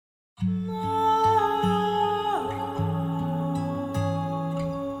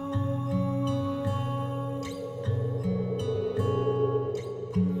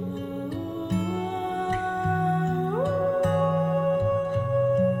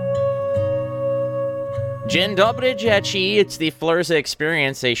Dzień dobry, dzieci. It's the Flurza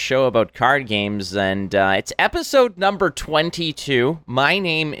Experience, a show about card games, and it's episode number 22. My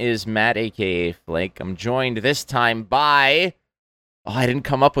name is Matt, aka Flake. I'm joined this time by... Oh, I didn't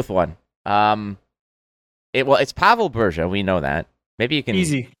come up with one. It's Pavel Berja. We know that. Maybe you can...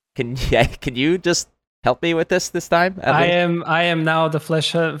 Easy. Can you just help me with this time? I am now the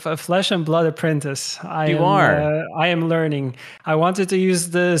flesh and blood apprentice. I am learning. I wanted to use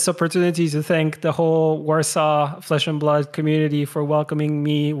this opportunity to thank the whole Warsaw Flesh and Blood community for welcoming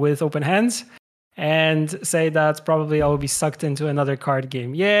me with open hands, and say that probably I will be sucked into another card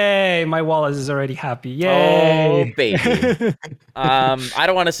game. Yay! My wallet is already happy. Yay! Oh, baby. I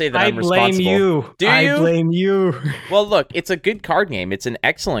don't want to say that I'm responsible. I blame you. Well, look, it's a good card game. It's an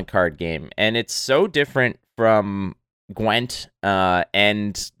excellent card game, and it's so different from Gwent,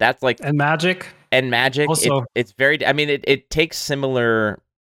 and that's like... And Magic. And Magic. Also. It's very... I mean, it takes similar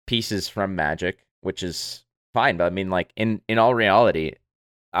pieces from Magic, which is fine, but I mean, like, in all reality,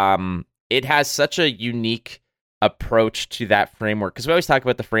 it has such a unique approach to that framework, because we always talk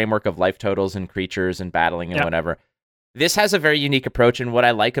about the framework of life totals and creatures and battling and whatever. This has a very unique approach, and what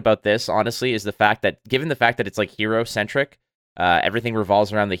I like about this, honestly, is the fact that, given the fact that it's like hero-centric, everything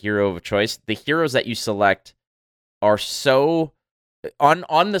revolves around the hero of choice, the heroes that you select are so...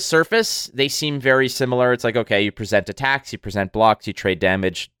 On the surface, they seem very similar. It's like, okay, you present attacks, you present blocks, you trade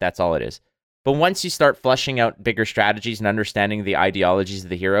damage, that's all it is. But once you start fleshing out bigger strategies and understanding the ideologies of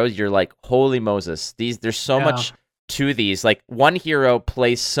the heroes, you're like, holy Moses, there's so much to these. Like, one hero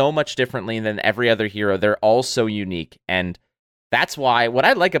plays so much differently than every other hero. They're all so unique. And that's why what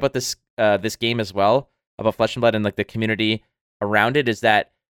I like about this game as well, about Flesh and Blood and like the community around it, is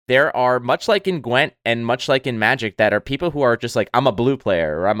that there are, much like in Gwent and much like in Magic, that are people who are just like, I'm a blue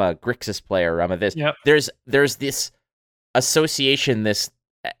player, or I'm a Grixis player, or I'm a this. Yep. There's this association, this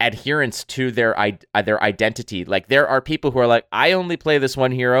adherence to their identity. Like, there are people who are like, I only play this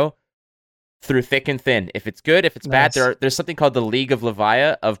one hero through thick and thin. If it's good, if it's bad, there's something called the League of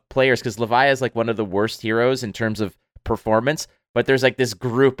Levia of players, because Levia is like one of the worst heroes in terms of performance, but there's like this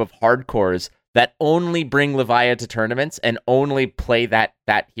group of hardcores that only bring Levia to tournaments and only play that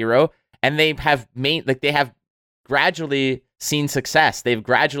hero, and they have gradually seen success. They've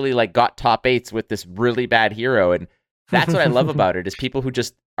gradually like got top 8s with this really bad hero, and that's what I love about it, is people who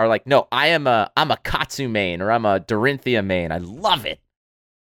just are like, no, I'm a Katsu main, or I'm a Dorinthia main. I love it.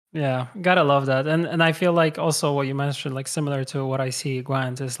 Yeah, gotta love that. And I feel like also what you mentioned, like similar to what I see at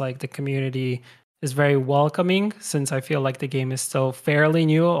Gwent, is like the community is very welcoming, since I feel like the game is still fairly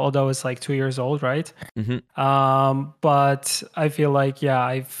new, although it's like 2 years old, right? Mm-hmm. But I feel like,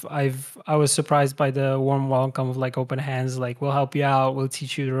 I was surprised by the warm welcome of like open hands, like, we'll help you out, we'll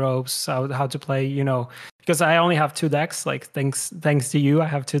teach you the ropes, how to play, because I only have 2 decks. Like, thanks to you, I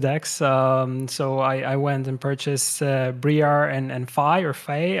have 2 decks. So I went and purchased Briar and Fi, or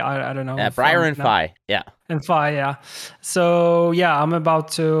Fae. I don't know. Yeah, Briar and Fi. Yeah. And Fi, yeah. So I'm about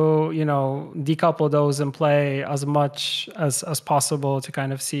to decouple those and play as much as possible to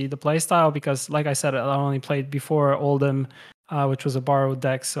kind of see the play style, because like I said, I only played before Oldhim, which was a borrowed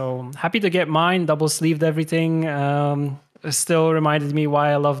deck. So happy to get mine, double sleeved everything. Still reminded me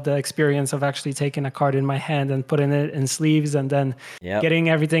why I love the experience of actually taking a card in my hand and putting it in sleeves, and then getting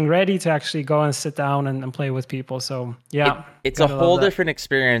everything ready to actually go and sit down and play with people. So it's a whole different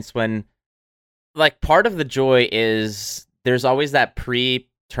experience when, like, part of the joy is there's always that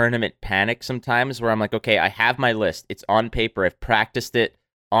pre-tournament panic sometimes where I'm like, okay, I have my list. It's on paper. I've practiced it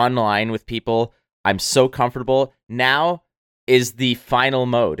online with people. I'm so comfortable. Now is the final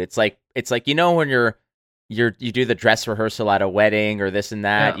mode. It's like when you do the dress rehearsal at a wedding or this and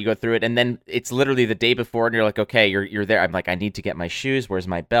that, you go through it, and then it's literally the day before, and you're like, okay, you're there. I'm like, I need to get my shoes. Where's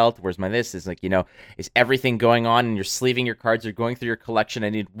my belt? Where's my this? It's like, is everything going on? And you're sleeving your cards. You're going through your collection. I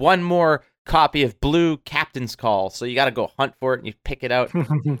need one more copy of Blue Captain's Call. So you got to go hunt for it, and you pick it out.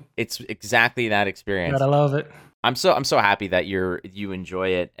 It's exactly that experience. Gotta love it. I'm so happy that you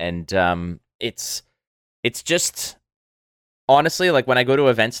enjoy it, and it's just... Honestly, like, when I go to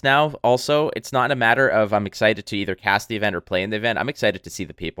events now, also, it's not a matter of I'm excited to either cast the event or play in the event. I'm excited to see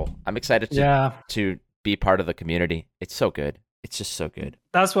the people. I'm excited to be part of the community. It's so good. It's just so good.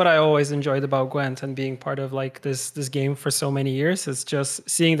 That's what I always enjoyed about Gwent and being part of like this game for so many years. It's just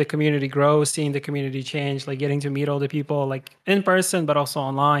seeing the community grow, seeing the community change, like getting to meet all the people like in person, but also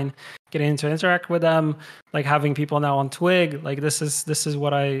online, getting to interact with them, like having people now on Twig. Like this is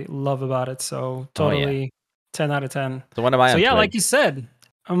what I love about it. So totally. 10 out of 10. So when am I on Twig? Like you said.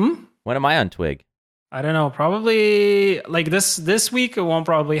 When am I on Twig? I don't know. Probably like this week it won't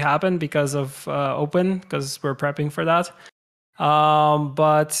probably happen because of Open, because we're prepping for that.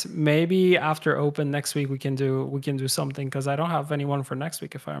 But maybe after Open next week we can do something, because I don't have anyone for next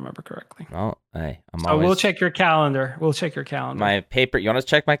week if I remember correctly. Well, hey, So we'll check your calendar. My paper. You want to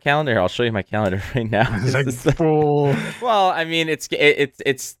check my calendar? I'll show you my calendar right now. Well, I mean, it's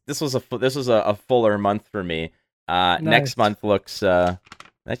this was a fuller month for me. Nice. Next month looks a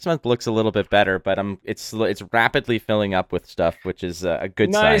little bit better, but it's rapidly filling up with stuff, which is a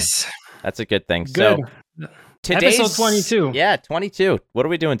good sign. That's a good thing. Good. So today's episode 22. Yeah, 22. What are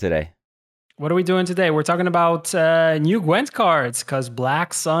we doing today? We're talking about new Gwent cards, because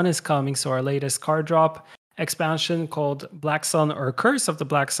Black Sun is coming. So our latest card drop expansion called Black Sun, or Curse of the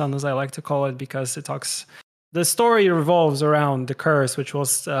Black Sun, as I like to call it, because the story revolves around the curse, which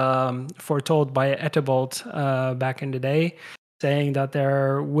was foretold by Etibald back in the day, saying that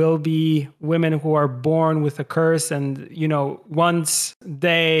there will be women who are born with a curse, and once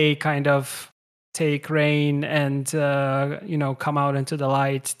they kind of take reign and come out into the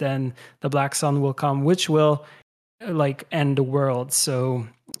light, then the Black Sun will come, which will end the world. So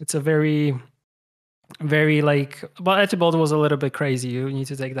it's a very, very Etibald was a little bit crazy. You need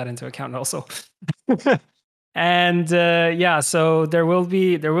to take that into account also. And so there will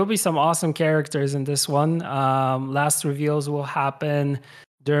be some awesome characters in this one. Last reveals will happen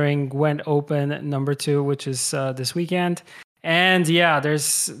during Gwent Open number 2, which is this weekend. And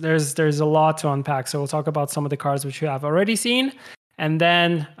there's a lot to unpack. So we'll talk about some of the cards which you have already seen, and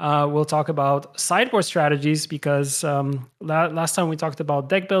then we'll talk about sideboard strategies, because last time we talked about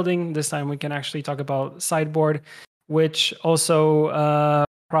deck building. This time we can actually talk about sideboard, which also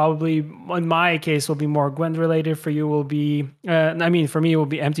probably in my case will be more Gwent related. For you will be, for me it will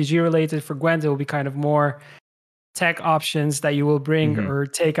be MTG related. For Gwent it will be kind of more tech options that you will bring or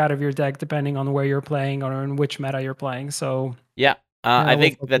take out of your deck depending on where you're playing or in which meta you're playing. So I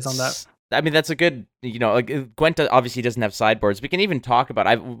think that's a good, Gwent obviously doesn't have sideboards. We can even talk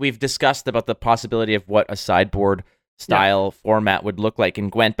about, we've discussed about the possibility of what a sideboard style format would look like in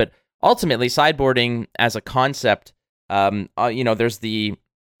Gwent, but ultimately sideboarding as a concept, there's the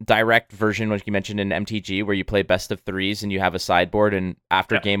direct version, which you mentioned in MTG, where you play best of 3s and you have a sideboard, and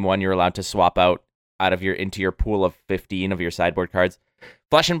after game 1 you're allowed to swap out into your pool of 15 of your sideboard cards.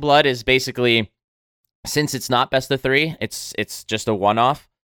 Flesh and Blood is basically, since it's not best of 3, it's just a one-off.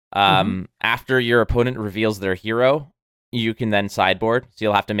 After your opponent reveals their hero, you can then sideboard. So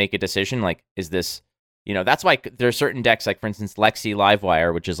you'll have to make a decision, like, is this, that's why there are certain decks, like for instance Lexi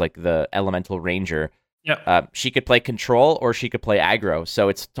Livewire, which is like the elemental ranger. She could play control or she could play aggro. So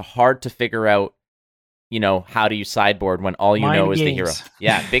it's hard to figure out, how do you sideboard when all you know is the hero?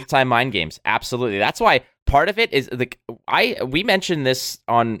 Yeah, big time mind games. Absolutely. That's why part of it is we mentioned this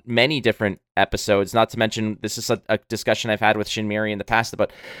on many different episodes, not to mention this is a discussion I've had with Shinmiri in the past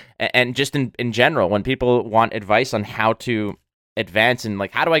about, and just in general, when people want advice on how to advance and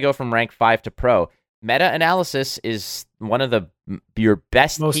how do I go from rank 5 to pro, meta-analysis is one of your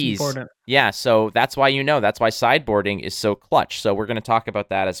best most keys. Important. Yeah, so that's why that's why sideboarding is so clutch. So we're going to talk about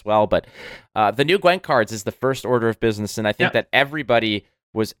that as well. But the new Gwent cards is the first order of business, and I think that everybody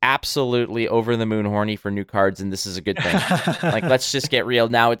was absolutely over the moon horny for new cards, and this is a good thing. Let's just get real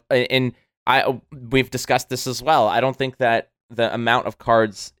now. We've discussed this as well. I don't think that the amount of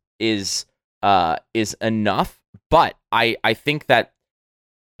cards is enough, but I think that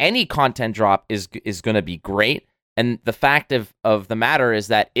any content drop is going to be great. And the fact of the matter is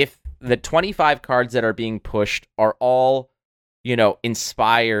that if the 25 cards that are being pushed are all,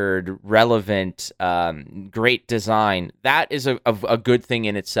 inspired, relevant, great design, that is a good thing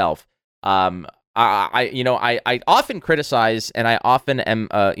in itself. I often criticize, and I often am,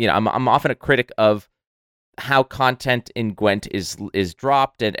 I'm often a critic of how content in Gwent is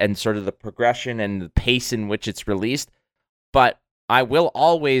dropped and sort of the progression and the pace in which it's released. But I will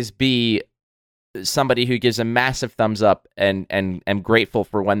always be somebody who gives a massive thumbs up and am grateful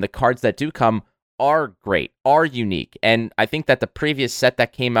for when the cards that do come are great, are unique. And I think that the previous set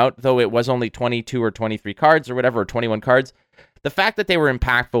that came out, though it was only 22 or 23 cards or whatever, or 21 cards, the fact that they were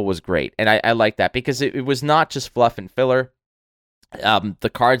impactful was great. And I like that because it was not just fluff and filler.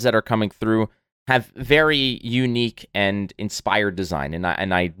 The cards that are coming through have very unique and inspired design.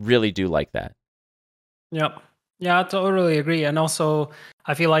 And I really do like that. Yep. Yeah, I totally agree. And also,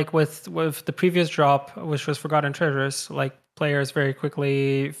 I feel like with the previous drop, which was Forgotten Treasures, players very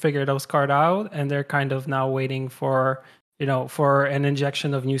quickly figure those cards out, and they're kind of now waiting for an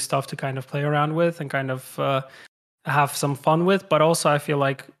injection of new stuff to kind of play around with and kind of have some fun with. But also, I feel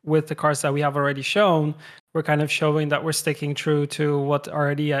like with the cards that we have already shown, we're kind of showing that we're sticking true to what our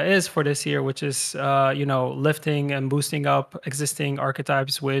idea is for this year, which is lifting and boosting up existing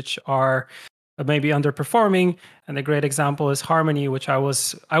archetypes, which are maybe underperforming. And a great example is Harmony, which I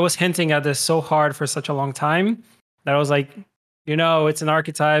was hinting at this so hard for such a long time that I was like, it's an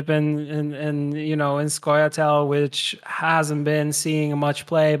archetype and in Scoia'tael, which hasn't been seeing much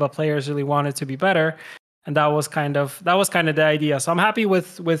play, but players really want it to be better. And that was kind of the idea. So I'm happy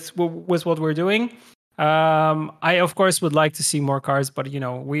with what we're doing. I of course would like to see more cards, but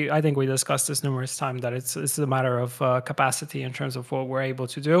I think we discussed this numerous times that it's a matter of capacity in terms of what we're able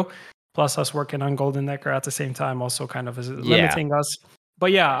to do. Plus, us working on Golden Necker at the same time also kind of is limiting us.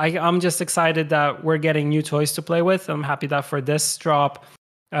 But yeah, I'm just excited that we're getting new toys to play with. I'm happy that for this drop,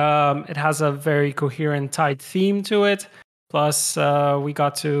 it has a very coherent, tight theme to it. Plus, we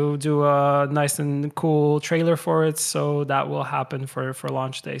got to do a nice and cool trailer for it, so that will happen for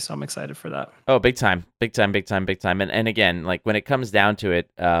launch day. So I'm excited for that. Oh, big time, big time, big time, big time. And again, like when it comes down to it,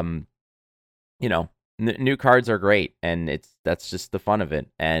 new cards are great, and that's just the fun of it.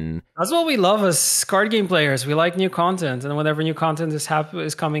 And that's what we love as card game players. We like new content, and whenever new content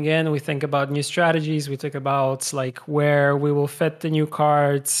is coming in, we think about new strategies. We think about like where we will fit the new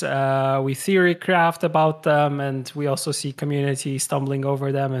cards. We theory craft about them, and we also see community stumbling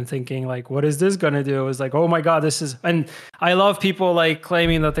over them and thinking like, "What is this gonna do?" It's like, "Oh my god, this is." And I love people like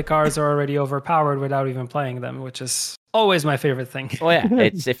claiming that the cards are already overpowered without even playing them, which is always my favorite thing. Oh yeah,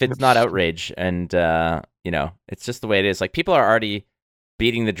 if it's not outrage, and it's just the way it is. Like people are already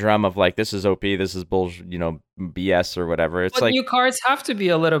beating the drum of like this is OP, this is bullshit, BS or whatever. It's like new cards have to be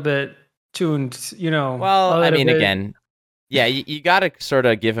a little bit tuned, Well, I mean, again, yeah, you got to sort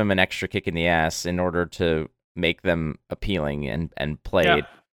of give them an extra kick in the ass in order to make them appealing and played. Yeah.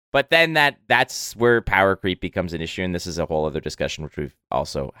 But then that's where power creep becomes an issue, and this is a whole other discussion which we've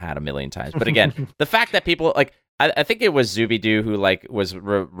also had a million times. But again, the fact that people like. I think it was Zubidoo who like was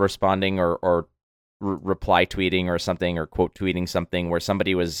responding or reply tweeting or something or quote tweeting something where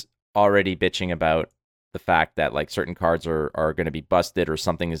somebody was already bitching about the fact that like certain cards are going to be busted or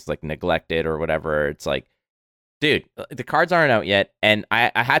something is like neglected or whatever. It's like, dude, the cards aren't out yet, and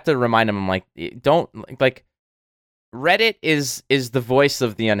I had to remind him. I'm like, don't like. Reddit is the voice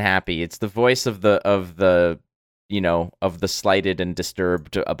of the unhappy. It's the voice of the of the slighted and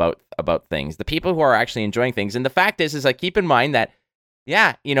disturbed about things, the people who are actually enjoying things. And the fact is like, keep in mind that,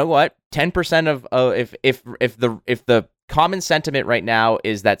 yeah, you know what, 10% of if the common sentiment right now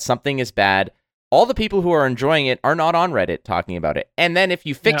is that something is bad, all the people who are enjoying it are not on Reddit talking about it. And then if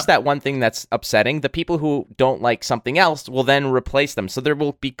you fix that one thing that's upsetting, the people who don't like something else will then replace them. So there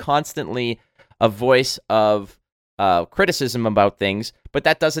will be constantly a voice of criticism about things, but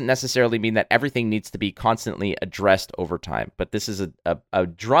that doesn't necessarily mean that everything needs to be constantly addressed over time. But this is a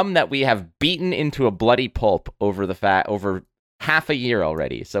drum that we have beaten into a bloody pulp over half a year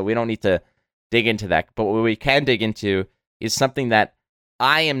already. So we don't need to dig into that. But what we can dig into is something that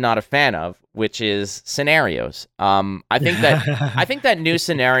I am not a fan of, which is scenarios. I think that new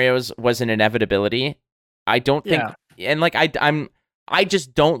scenarios was an inevitability. I don't think, and like I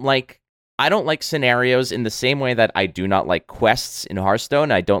just don't like. I don't like scenarios in the same way that I do not like quests in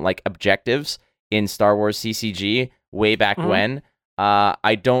Hearthstone. I don't like objectives in Star Wars CCG way back when.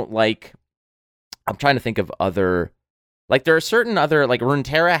 I don't like... I'm trying to think of other... Like, there are certain other... Like,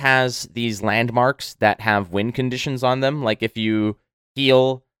 Runeterra has these landmarks that have win conditions on them. Like, if you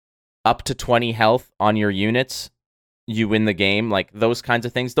heal up to 20 health on your units, you win the game. Like, those kinds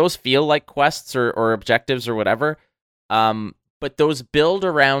of things. Those feel like quests or objectives or whatever. But those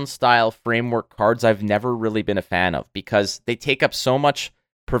build-around style framework cards I've never really been a fan of because they take up so much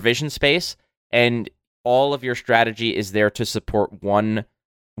provision space, and all of your strategy is there to support one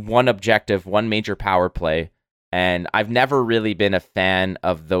objective, one major power play, and I've never really been a fan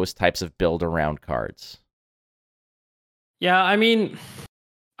of those types of build-around cards. Yeah, I mean,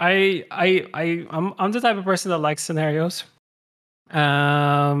 I'm the type of person that likes scenarios.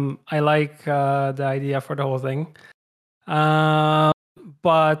 I like the idea for the whole thing.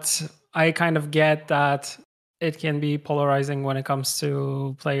 But I kind of get that it can be polarizing when it comes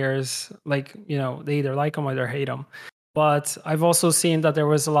to players. Like, they either like them or they hate them. But I've also seen that there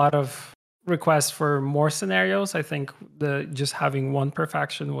was a lot of requests for more scenarios. I think just having one per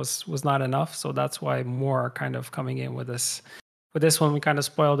faction was not enough. So that's why more are kind of coming in with this. With this one, we kind of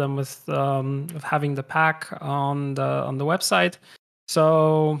spoiled them with having the pack on the website.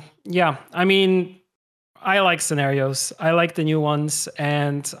 So yeah, I mean, I like scenarios. I like the new ones,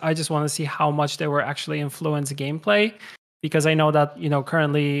 and I just want to see how much they were actually influence gameplay, because I know that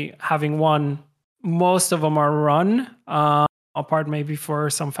currently having one, most of them are run. Apart maybe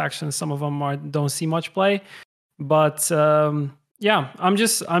for some factions, some of them don't see much play. But yeah, I'm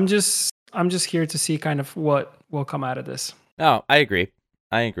just here to see kind of what will come out of this. Oh, I agree.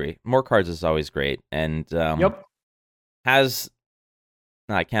 I agree. More cards is always great, and Yep. has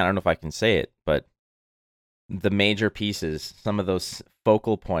I don't know if I can say it, but the major pieces, some of those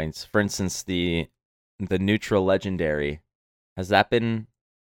focal points. For instance, the neutral legendary. Has that been?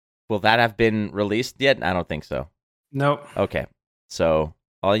 Will that have been released yet? I don't think so. Nope. Okay, so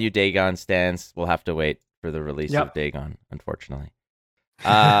all you Dagon stands will have to wait for the release Yep. of Dagon. Unfortunately,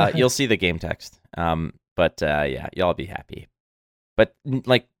 you'll see the game text. But yeah, y'all be happy. But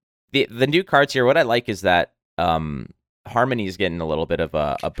like the new cards here, what I like is that Harmony is getting a little bit of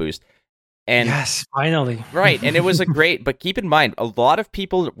a boost. And yes, finally. right, and it was a great, but keep in mind, a lot of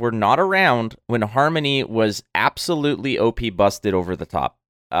people were not around when Harmony was absolutely OP busted over the top.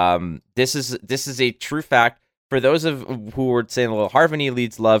 This is a true fact. For those of who were saying, well, Harmony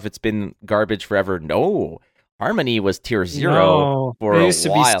leads love, it's been garbage forever. No, Harmony was tier 0 for a while. It used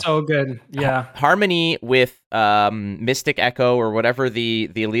to be so good. Yeah. Harmony with Mystic Echo or whatever the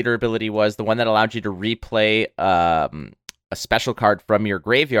leader ability was, the one that allowed you to replay a special card from your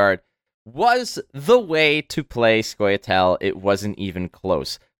graveyard, was the way to play Scoia'tael. It wasn't even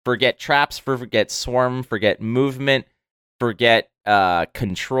close. Forget traps, forget swarm, forget movement, forget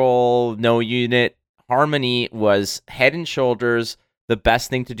control, no unit. Harmony was head and shoulders the best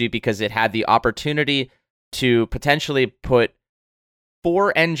thing to do because it had the opportunity to potentially put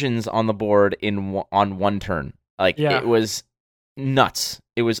 4 engines on the board on one turn. Like, it was nuts.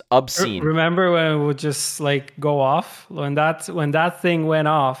 It was obscene. Remember when it would just like go off? When that thing went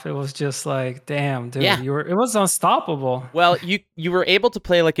off, it was just like, damn, dude, it was unstoppable. Well, you were able to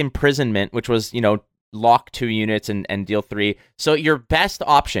play like Imprisonment, which was, lock 2 units and deal 3. So your best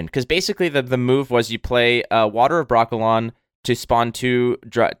option, because basically the move was you play Water of Brokilon to spawn 2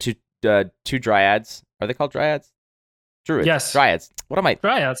 Dryads. Are they called Dryads? Druids. Yes. Dryads. What am I?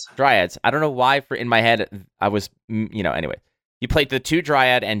 Dryads. I don't know why in my head I was, anyway. You played the 2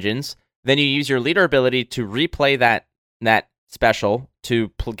 Dryad engines, then you use your leader ability to replay that special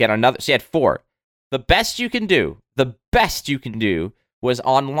to get another. So you had 4. The best you can do was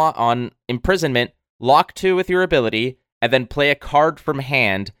on Imprisonment, lock 2 with your ability, and then play a card from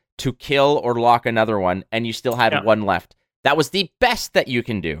hand to kill or lock another one, and you still had 1 left. That was the best that you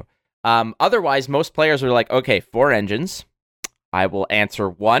can do. Otherwise, most players are like, okay, 4 engines. I will answer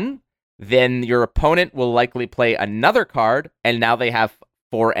 1. Then your opponent will likely play another card, and now they have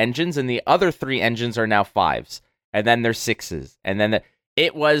 4 engines, and the other 3 engines are now 5s, and then they're 6s, and then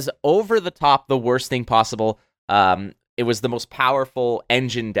it was over the top, the worst thing possible. It was the most powerful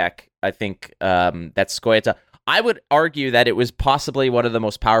engine deck, I think, that Scoia'tael. I would argue that it was possibly one of the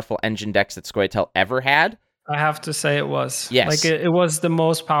most powerful engine decks that Scoia'tael ever had. I have to say it was. Yes. Like it was the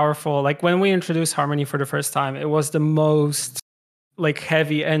most powerful. Like when we introduced Harmony for the first time, it was the most like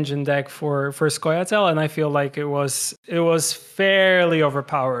heavy engine deck for Scoia'tael, and I feel like it was fairly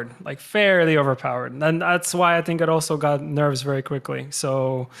overpowered. And that's why I think it also got nerfs very quickly.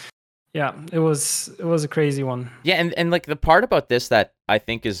 So yeah, it was a crazy one. Yeah, and like the part about this that I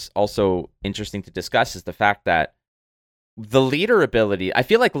think is also interesting to discuss is the fact that the leader ability, I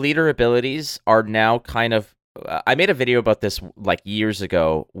feel like leader abilities are now kind of, I made a video about this like years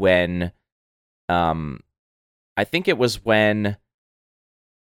ago when, I think it was when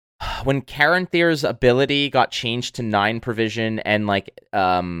Caranthir's ability got changed to 9 provision and like,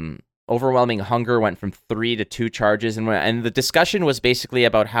 Overwhelming Hunger went from 3 to 2 charges, and the discussion was basically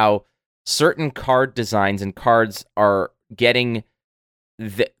about how certain card designs and cards are getting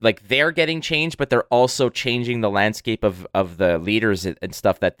they're getting changed, but they're also changing the landscape of the leaders and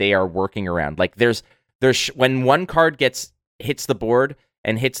stuff that they are working around. Like there's when one card hits the board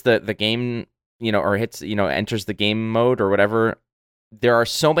and hits the game, or hits, enters the game mode or whatever, there are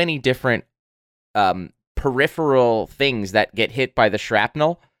so many different peripheral things that get hit by the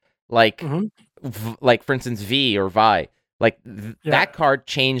shrapnel, like like for instance V or Vi. Like that card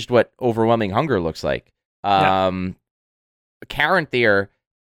changed what Overwhelming Hunger looks like. Caranthir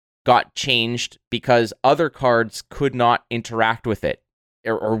got changed because other cards could not interact with it,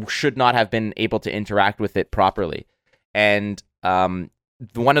 or should not have been able to interact with it properly. And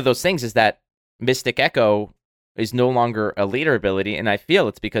one of those things is that Mystic Echo is no longer a leader ability, and I feel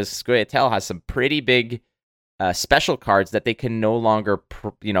it's because Scoia'tael has some pretty big special cards that they can no longer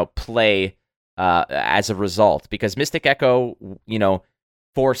play as a result, because Mystic Echo,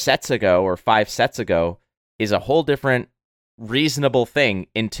 4 sets ago or 5 sets ago is a whole different reasonable thing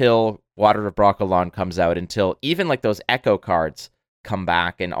until Water of Brokilon comes out, until even like those Echo cards come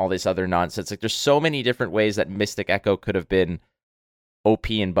back and all this other nonsense. Like there's so many different ways that Mystic Echo could have been OP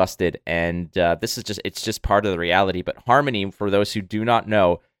and busted, and it's just part of the reality. But Harmony, for those who do not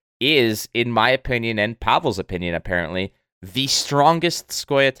know, is, in my opinion and Pavel's opinion apparently, the strongest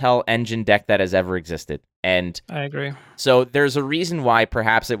Scoia'tael engine deck that has ever existed. And I agree. so there's a reason why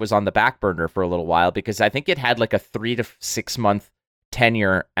perhaps it was on the back burner for a little while, because I think it had like a 3 to 6 month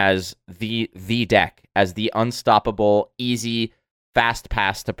tenure as the deck, as the unstoppable, easy, fast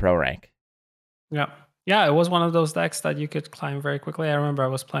pass to pro rank. Yeah, it was one of those decks that you could climb very quickly. I remember I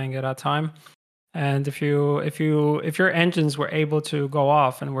was playing it at that time. And if your engines were able to go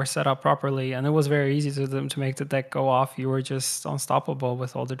off and were set up properly, and it was very easy to them to make the deck go off, you were just unstoppable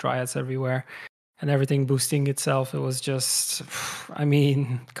with all the dryads everywhere and everything boosting itself. It was just, I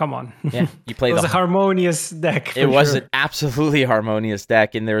mean, come on. Yeah, you play it was a harmonious deck. It was an absolutely harmonious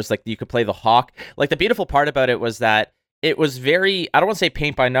deck, and there was like, you could play the Hawk. Like, the beautiful part about it was that it was very, I don't want to say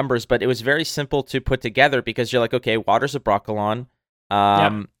paint by numbers, but it was very simple to put together, because you're like, okay, Waters of Brokilon,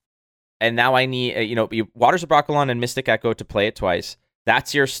 and now I need, Waters of Brokilon and Mystic Echo to play it twice.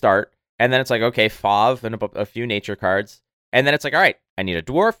 That's your start. And then it's like, okay, Fauve and a few nature cards. And then it's like, all right, I need a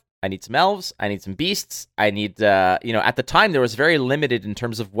dwarf. I need some elves. I need some beasts. I need, at the time, there was very limited in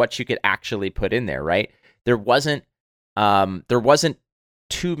terms of what you could actually put in there, right? There wasn't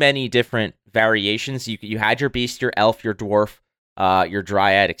too many different variations. You had your beast, your elf, your dwarf, your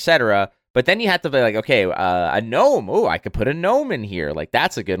dryad, etc. But then you had to be like, okay, a gnome. Oh, I could put a gnome in here. Like,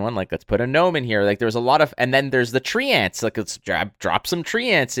 that's a good one. Like, let's put a gnome in here. Like, there's a lot of, and then there's the tree ants. Like, let's drop some tree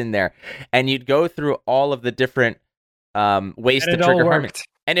ants in there. And you'd go through all of the different ways to trigger harmony.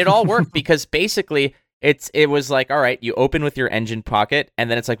 And it all worked because basically it was like, all right, you open with your engine pocket, and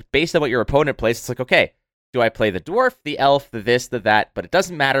then it's like, based on what your opponent plays, it's like, okay, do I play the dwarf, the elf, the this, the that? But it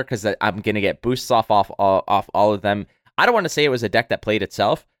doesn't matter, because I'm going to get boosts off all of them. I don't want to say it was a deck that played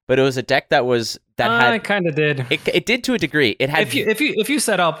itself, but it was a deck that had. It kind of did. It did to a degree. It had. If you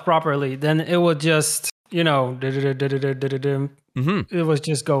set up properly, then it would just it was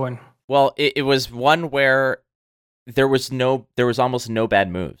just going. Well, it was one where there was almost no bad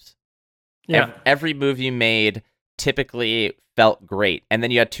moves. Yeah. Every move you made typically felt great, and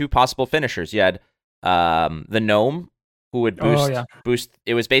then you had two possible finishers. You had the gnome, who would boost.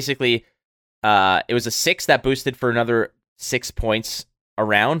 It was basically it was a 6 that boosted for another 6 points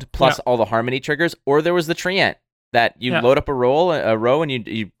around, plus all the harmony triggers, or there was the treant that you load up a row, and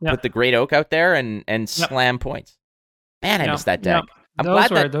you put the great oak out there and slam points. Man, I missed that deck. I'm glad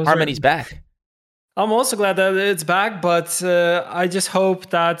that harmony's back. I'm also glad that it's back, but I just hope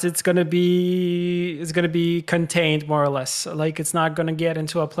that it's gonna be contained more or less. Like, it's not gonna get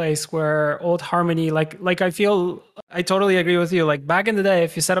into a place where old harmony, like I feel, I totally agree with you. Like, back in the day,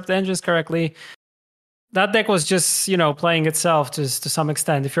 if you set up the engines correctly, that deck was just, playing itself to some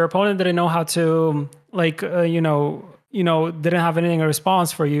extent. If your opponent didn't know how to, didn't have anything in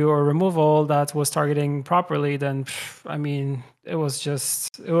response for you or removal that was targeting properly, then I mean, it was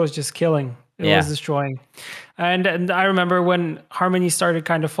just killing. It was destroying. And I remember when harmony started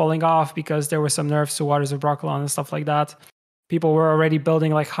kind of falling off because there were some nerfs to Waters of Brokilon and stuff like that. People were already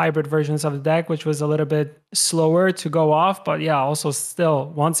building like hybrid versions of the deck, which was a little bit slower to go off. But yeah, also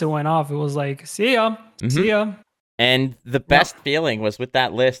still, once it went off, it was like, see ya. And the best feeling was with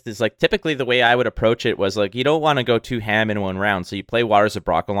that list is like, typically the way I would approach it was like, you don't want to go too ham in one round. So you play Waters of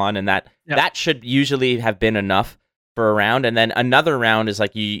Brokilon, and that should usually have been enough for a round. And then another round is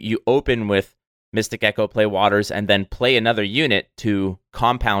like you open with Mystic Echo, play Waters, and then play another unit to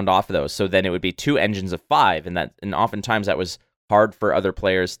compound off of those. So then it would be 2 engines of 5, and oftentimes that was hard for other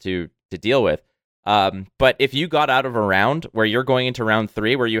players to deal with. But if you got out of a round where you're going into round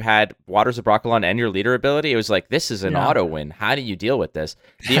 3 where you had Waters of Brokilon and your leader ability, it was like, this is an auto win. How do you deal with this?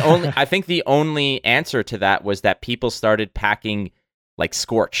 I think the only answer to that was that people started packing like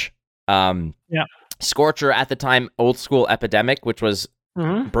Scorch. Scorch, or at the time, old school Epidemic, which was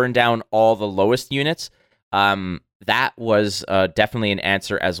burn down all the lowest units. That was definitely an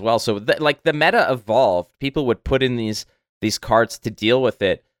answer as well. So the meta evolved. People would put in these cards to deal with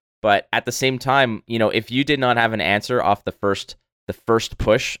it. But at the same time, if you did not have an answer off the first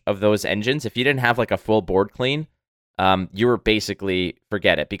push of those engines, if you didn't have like a full board clean, you were basically,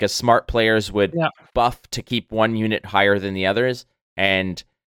 forget it, because smart players would buff to keep one unit higher than the others. And,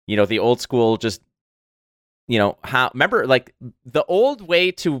 the old school just, remember, like, the old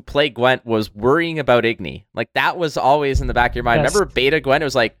way to play Gwent was worrying about Igni. Like, that was always in the back of your mind. Yes. Remember beta Gwent? It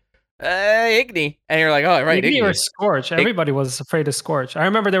was like, Igni. And you're like, oh, right, Igni or Scorch. Everybody was afraid of Scorch. I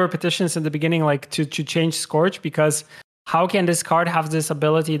remember there were petitions in the beginning, like, to change Scorch, because how can this card have this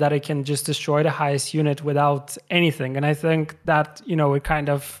ability that it can just destroy the highest unit without anything? And I think that, it kind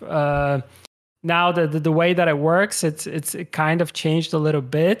of, now the way that it works, it kind of changed a little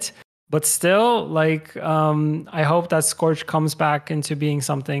bit. But still, like, I hope that Scorch comes back into being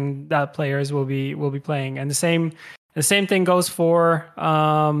something that players will be playing. And the same The same thing goes for,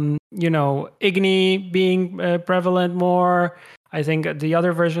 Igni being prevalent more. I think the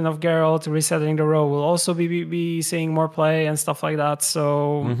other version of Geralt, Resetting the Row, will also be seeing more play and stuff like that.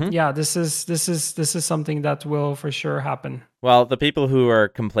 So yeah, this is something that will for sure happen. Well, the people who are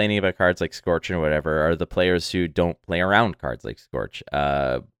complaining about cards like Scorch or whatever are the players who don't play around cards like Scorch.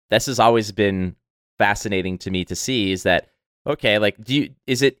 This has always been fascinating to me to see, is that, okay, like,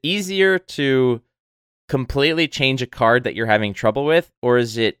 is it easier to completely change a card that you're having trouble with, or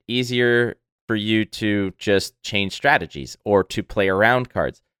is it easier for you to just change strategies or to play around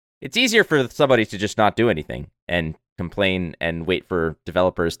cards? It's easier for somebody to just not do anything and complain and wait for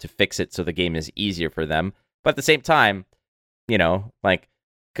developers to fix it so the game is easier for them. But at the same time, like,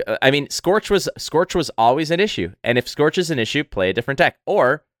 I mean, Scorch was always an issue. And if Scorch is an issue, play a different deck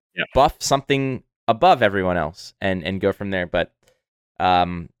or buff something above everyone else and go from there. But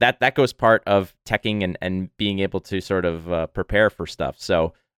that goes part of teching and being able to sort of prepare for stuff.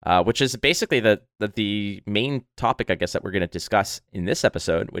 So, which is basically the main topic, I guess, that we're going to discuss in this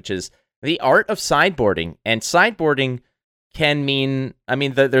episode, which is the art of sideboarding. And sideboarding can mean, I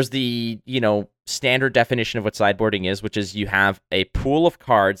mean, there's the, standard definition of what sideboarding is, which is you have a pool of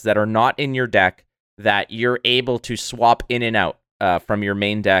cards that are not in your deck that you're able to swap in and out from your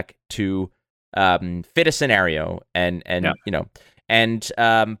main deck to fit a scenario and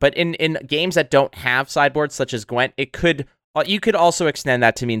but in games that don't have sideboards such as Gwent, you could also extend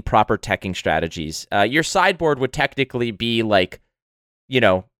that to mean proper teching strategies. Your sideboard would technically be like,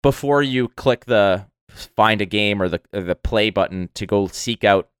 before you click the find a game or the play button to go seek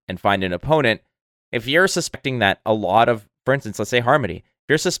out and find an opponent, if you're suspecting that a lot of, for instance, let's say Harmony, if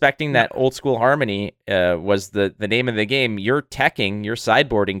you're suspecting that old school Harmony was the name of the game, your teching, your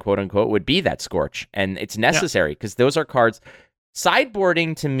sideboarding, quote unquote, would be that Scorch. And it's necessary because those are cards.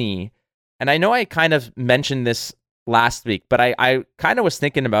 Sideboarding to me, and I know I kind of mentioned this last week, but I kind of was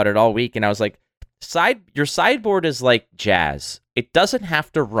thinking about it all week, and I was like, your sideboard is like jazz. It doesn't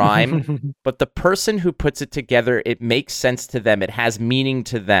have to rhyme, but the person who puts it together, it makes sense to them. It has meaning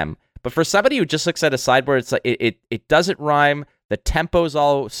to them. But for somebody who just looks at a sideboard, it's like it doesn't rhyme. The tempo's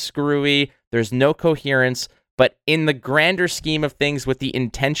all screwy. There's no coherence. But in the grander scheme of things, with the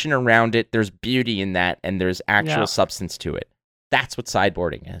intention around it, there's beauty in that, and there's actual substance to it. That's what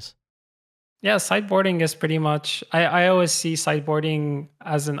sideboarding is. Yeah, sideboarding is pretty much, I always see sideboarding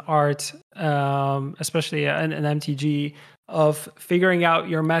as an art, especially an MTG, of figuring out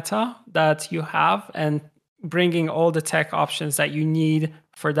your meta that you have and bringing all the tech options that you need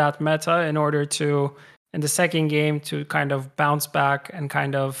for that meta in order to, in the second game, to kind of bounce back and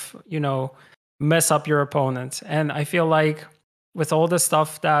kind of, mess up your opponent. And I feel like with all the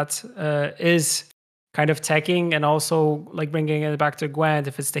stuff that is kind of teching, and also like bringing it back to Gwent,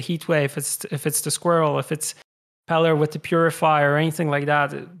 if it's the Heatwave, if it's the Squirrel, if it's Pellar with the Purify or anything like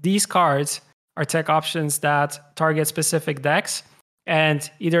that, these cards are tech options that target specific decks, and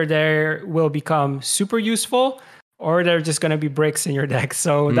either they will become super useful or they're just going to be bricks in your deck.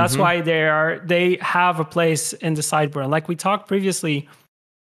 So that's why they have a place in the sideboard. And like we talked previously,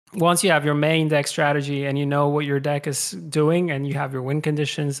 once you have your main deck strategy and you know what your deck is doing, and you have your win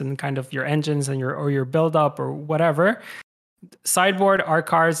conditions and kind of your engines and your build up or whatever, sideboard are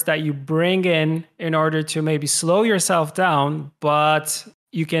cards that you bring in order to maybe slow yourself down. But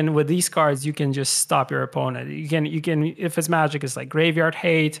you can, with these cards, you can just stop your opponent. You can if it's Magic, it's like Graveyard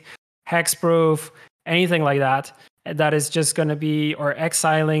Hate, Hexproof, anything like that. That is just going to be, or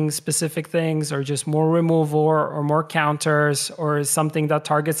exiling specific things, or just more removal or more counters, or something that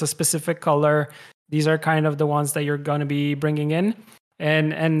targets a specific color. These are kind of the ones that you're going to be bringing in.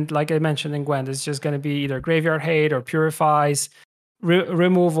 And like I mentioned in Gwent, it's just going to be either Graveyard Hate or Purifies,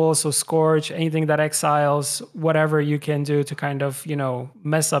 removal, so Scorch, anything that exiles, whatever you can do to kind of,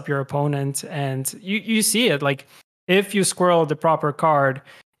 mess up your opponent. And you see it, like if you squirrel the proper card,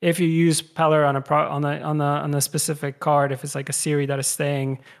 if you use Pellar on a specific card, if it's like a Ciri that is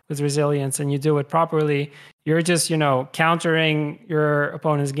staying with resilience and you do it properly, you're just, countering your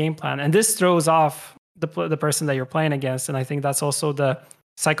opponent's game plan. And this throws off the person that you're playing against. And I think that's also the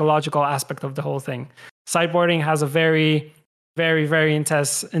psychological aspect of the whole thing. Sideboarding has a very, very, very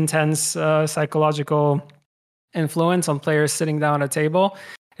intense psychological influence on players sitting down at a table.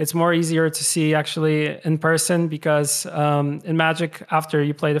 It's more easier to see actually in person, because in Magic, after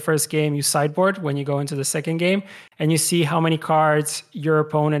you play the first game, you sideboard when you go into the second game, and you see how many cards your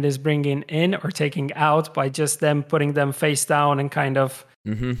opponent is bringing in or taking out by just them putting them face down and kind of,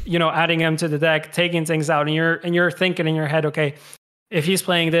 adding them to the deck, taking things out. And you're thinking in your head, okay, if he's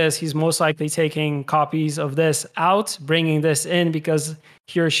playing this, he's most likely taking copies of this out, bringing this in because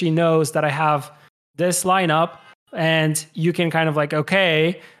he or she knows that I have this lineup. and you can kind of like,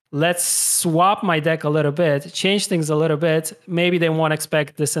 okay, let's swap my deck a little bit, change things a little bit. Maybe they won't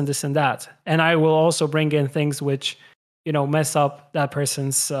expect this and this and that. And I will also bring in things which, mess up that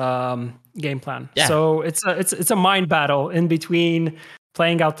person's game plan. Yeah. So it's a mind battle in between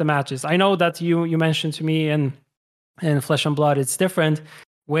playing out the matches. I know that you mentioned to me in Flesh and Blood, it's different.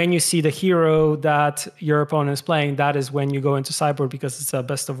 When you see the hero that your opponent is playing, that is when you go into sideboard, because it's a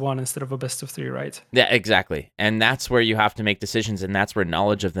best of one instead of a best of three, right? Yeah, exactly. And that's where you have to make decisions, and that's where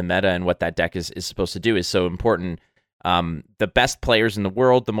knowledge of the meta and what that deck is supposed to do is so important. The best players in the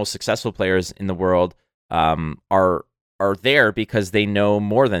world, the most successful players in the world, are there because they know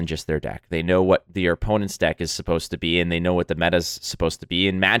more than just their deck. They know what their opponent's deck is supposed to be, and they know what the meta's supposed to be.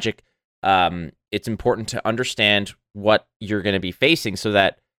 In Magic, it's important to understand what you're going to be facing, so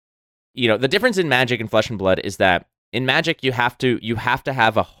that the difference in Magic and Flesh and Blood is that in Magic you have to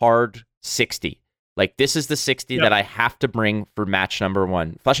have a hard 60. Like, this is the 60 that I have to bring for match number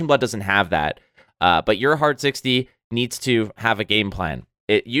 1. Flesh and Blood doesn't have that, but your hard 60 needs to have a game plan.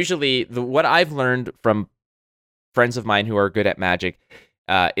 It usually, what I've learned from friends of mine who are good at Magic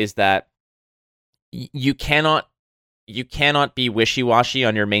is that you cannot be wishy-washy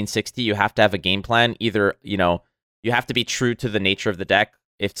on your main 60. You have to have a game plan. Either, you have to be true to the nature of the deck.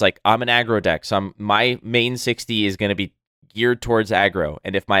 If it's like, I'm an aggro deck, so my main 60 is going to be geared towards aggro.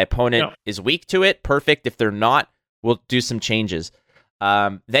 And if my opponent is weak to it, perfect. If they're not, we'll do some changes.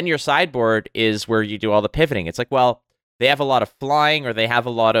 Then your sideboard is where you do all the pivoting. It's like, well, they have a lot of flying, or they have a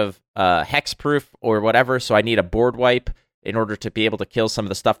lot of hexproof or whatever, so I need a board wipe in order to be able to kill some of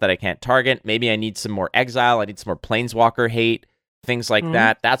the stuff that I can't target. Maybe I need some more exile. I need some more planeswalker hate, things like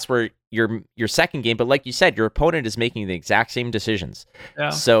that. That's where your second game. But like you said, your opponent is making the exact same decisions. Yeah.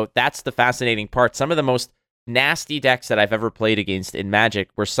 So that's the fascinating part. Some of the most nasty decks that I've ever played against in Magic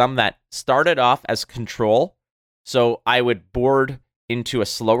were some that started off as control. So I would board into a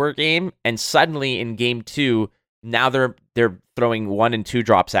slower game, and suddenly in game 2, now they're throwing 1 and 2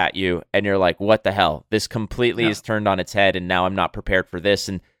 drops at you, and you're like, what the hell? This completely is turned on its head, and now I'm not prepared for this.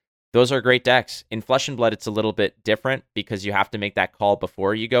 And those are great decks. In Flesh and Blood, it's a little bit different because you have to make that call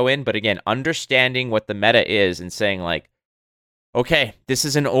before you go in. But again, understanding what the meta is and saying like, okay, this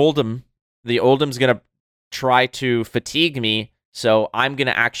is an Oldhim. The Oldhim's going to try to fatigue me, so I'm going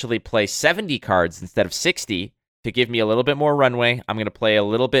to actually play 70 cards instead of 60 to give me a little bit more runway. I'm going to play a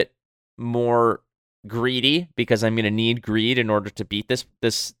little bit more greedy because I'm going to need greed in order to beat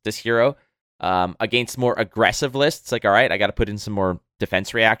this hero. Against more aggressive lists, like, all right, I got to put in some more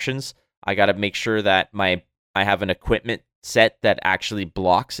defense reactions. I got to make sure that I have an equipment set that actually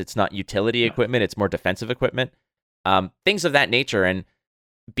blocks. It's not utility equipment, it's more defensive equipment. Things of that nature. And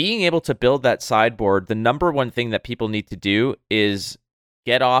being able to build that sideboard, the number one thing that people need to do is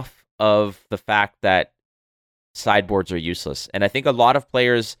get off of the fact that sideboards are useless. And I think a lot of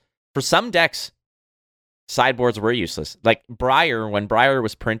players, for some decks, sideboards were useless. Like Briar, when Briar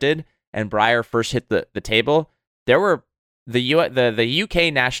was printed and Briar first hit the table, there were the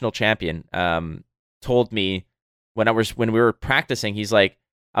UK national champion told me when we were practicing,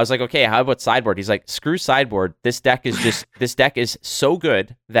 I was like, okay, how about sideboard? He's like, screw sideboard. This deck is so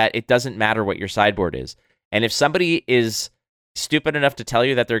good that it doesn't matter what your sideboard is. And if somebody is stupid enough to tell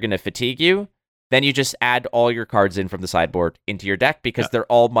you that they're going to fatigue you, then you just add all your cards in from the sideboard into your deck because they're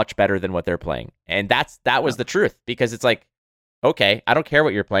all much better than what they're playing. And that was the truth, because it's like, okay, I don't care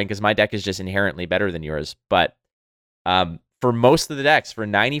what you're playing because my deck is just inherently better than yours. But for most of the decks, for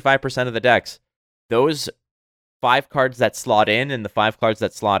 95% of the decks, those 5 cards that slot in and the 5 cards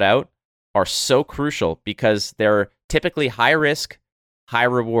that slot out are so crucial because they're typically high risk, high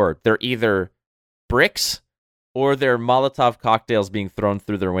reward. They're either bricks or they're Molotov cocktails being thrown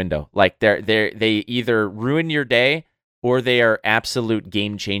through their window. Like they either ruin your day or they are absolute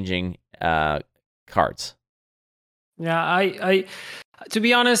game-changing cards. Yeah, I to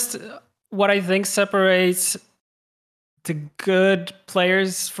be honest, what I think separates the good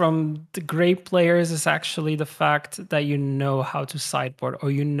players from the great players is actually the fact that you know how to sideboard or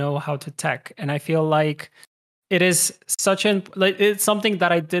you know how to tech. And I feel like it is it's something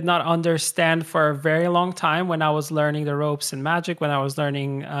that I did not understand for a very long time when I was learning the ropes in Magic, when I was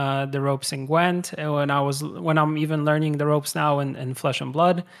learning the ropes in Gwent, and when I'm even learning the ropes now in Flesh and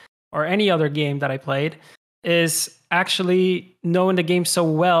Blood or any other game that I played, is actually knowing the game so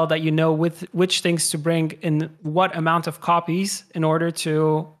well that you know which things to bring in what amount of copies in order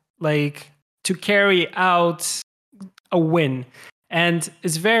to carry out a win. And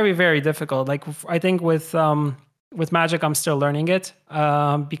it's very, very difficult. Like, I think with Magic, I'm still learning it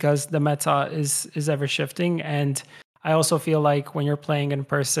because the meta is ever shifting. And I also feel like when you're playing in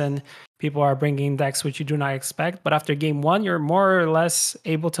person, people are bringing decks which you do not expect. But after game one, you're more or less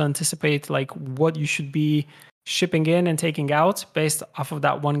able to anticipate like what you should be shipping in and taking out based off of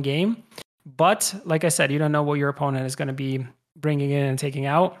that one game. But like I said, you don't know what your opponent is going to be bringing in and taking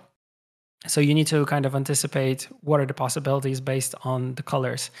out. So you need to kind of anticipate what are the possibilities based on the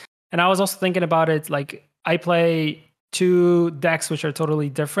colors. And I was also thinking about it, like I play two decks which are totally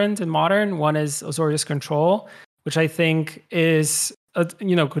different in Modern. One is Azorius Control, which I think is a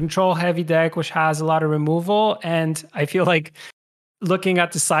control heavy deck, which has a lot of removal. And I feel like looking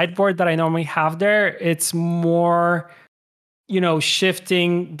at the sideboard that I normally have there, it's more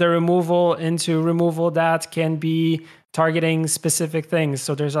shifting the removal into removal that can be targeting specific things.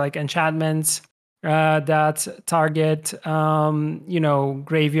 So there's like enchantments that target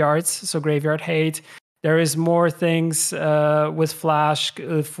graveyards, so graveyard hate. There is more things with Flash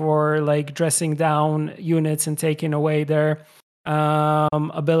for like dressing down units and taking away their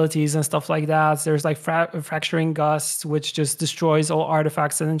abilities and stuff like that. There's like Fracturing Gust, which just destroys all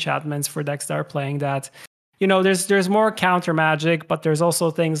artifacts and enchantments for decks that are playing that. There's more counter magic, but there's also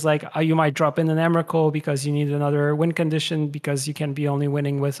things like you might drop in an Emrakul because you need another win condition because you can be only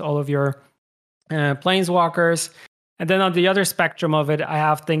winning with all of your planeswalkers. And then on the other spectrum of it, I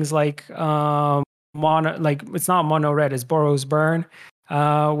have things like it's not mono red, it's Boros Burn,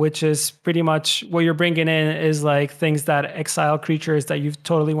 which is pretty much what you're bringing in is like things that exile creatures that you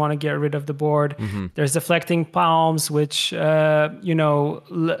totally want to get rid of the board. Mm-hmm. There's Deflecting Palms, which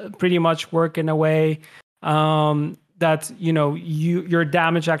pretty much work in a way that your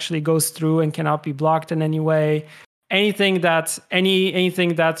damage actually goes through and cannot be blocked in any way. Anything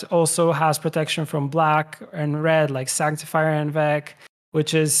that also has protection from black and red, like Sanctifier and Vec,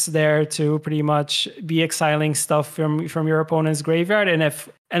 which is there to pretty much be exiling stuff from your opponent's graveyard. And if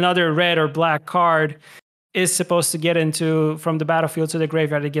another red or black card is supposed to get into from the battlefield to the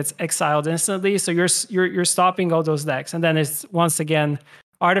graveyard, it gets exiled instantly. So you're stopping all those decks. And then it's once again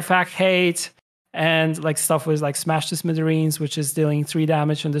artifact hate and like stuff with like Smash to Smithereens, which is dealing 3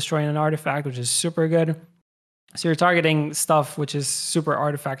 damage and destroying an artifact, which is super good. So you're targeting stuff which is super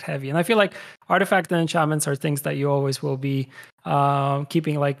artifact heavy. And I feel like artifact and enchantments are things that you always will be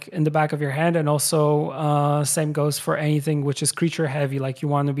keeping like in the back of your hand. And also same goes for anything which is creature heavy. Like you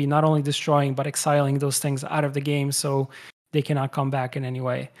want to be not only destroying, but exiling those things out of the game so they cannot come back in any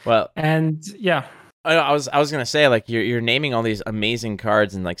way. Well, and yeah. I was gonna say, like, you're naming all these amazing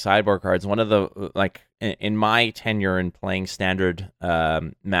cards and like sideboard cards. One of the, like, in my tenure in playing standard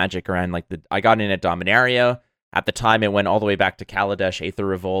Magic around, like, I got in at Dominaria. At the time, it went all the way back to Kaladesh, Aether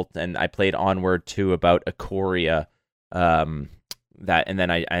Revolt, and I played Onward to about Ikoria. And then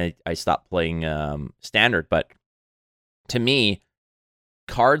I stopped playing standard. But to me,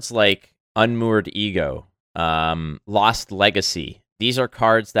 cards like Unmoored Ego, Lost Legacy, these are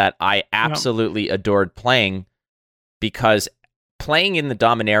cards that I absolutely adored playing, because playing in the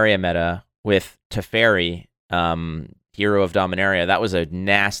Dominaria meta with Teferi, Hero of Dominaria, that was a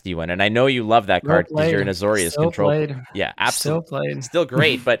nasty one. And I know you love that card because you're an Azorius control. Yeah, absolutely. Still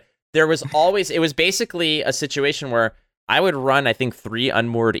great. But there was always, it was basically a situation where I would run, I think, 3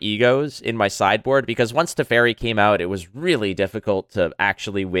 Unmoored Egos in my sideboard, because once Teferi came out, it was really difficult to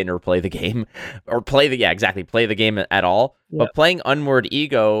actually win or play the game, or play the game at all. Yep. But playing Unmoored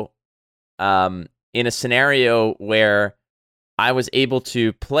Ego in a scenario where I was able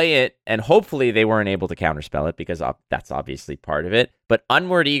to play it, and hopefully they weren't able to counterspell it, because that's obviously part of it. But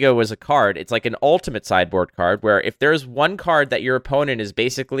Unmoored Ego was a card. It's like an ultimate sideboard card, where if there's one card that your opponent is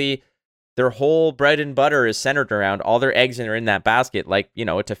basically, their whole bread and butter is centered around, all their eggs are in that basket, like, a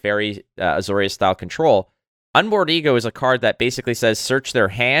Teferi Azorius style control. Unmoored Ego is a card that basically says search their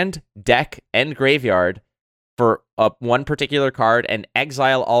hand, deck, and graveyard for one particular card and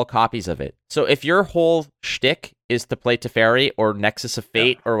exile all copies of it. So if your whole shtick is to play Teferi or Nexus of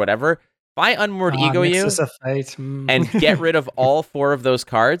Fate or whatever, if I Unmoored Ego Nexus you of Fate. and get rid of all 4 of those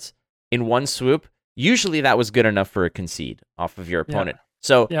cards in one swoop, usually that was good enough for a concede off of your opponent.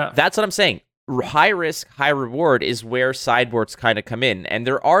 So that's what I'm saying. High risk, high reward is where sideboards kind of come in. And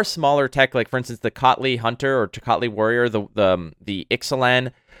there are smaller tech, like for instance, the Kotley Hunter or Kotley Warrior, the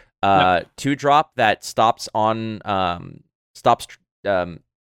Ixalan 2-drop that stops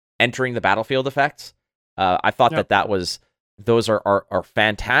entering the battlefield effects. I thought those are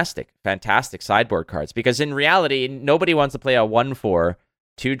fantastic sideboard cards, because in reality, nobody wants to play a 1/4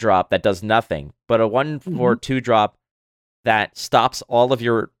 2-drop that does nothing, but a 1/4 2-drop that stops all of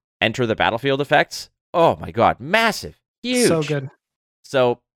your enter the battlefield effects. Oh my god, massive, huge, so good.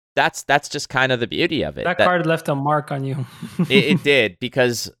 So that's just kind of the beauty of it. That card left a mark on you. it did,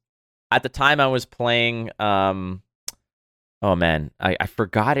 because at the time I was playing Oh man, I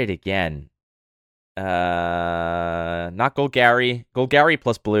forgot it again. Not Golgari. Golgari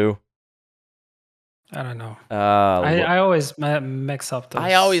plus blue. I don't know. Uh, I always mix up I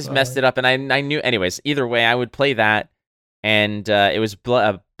those. always messed it up, and I knew. Anyways, either way, I would play that, and it was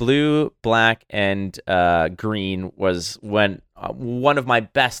blue, black, and green was when one of my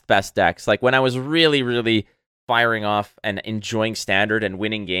best decks. Like when I was really firing off and enjoying standard and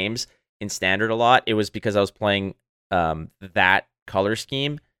winning games in standard a lot. It was because I was playing that color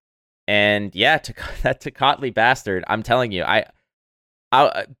scheme, and yeah, that Tocatli bastard. I'm telling you,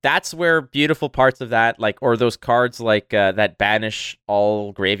 that's where beautiful parts of that, like, or those cards like that banish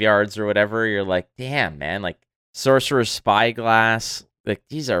all graveyards or whatever. You're like, damn, man, like Sorcerer's Spyglass. Like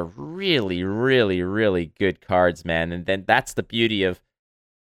these are really good cards, man. And then that's the beauty of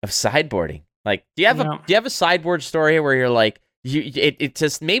sideboarding. Like, do you have a sideboard story where you're like, it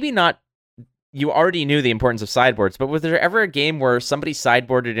just maybe not. You already knew the importance of sideboards, but was there ever a game where somebody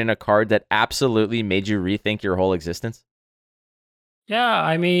sideboarded in a card that absolutely made you rethink your whole existence? Yeah,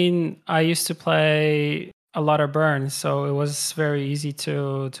 I mean, I used to play a lot of burn, so it was very easy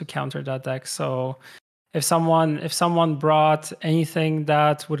to counter that deck. So if someone brought anything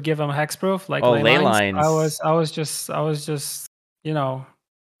that would give them hexproof, like ley lines, I was just you know,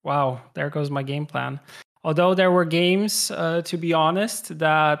 wow, there goes my game plan. Although there were games, to be honest,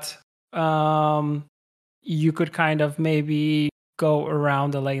 that you could kind of maybe go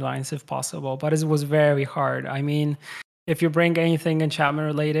around the ley lines if possible, but it was very hard. I mean, if you bring anything enchantment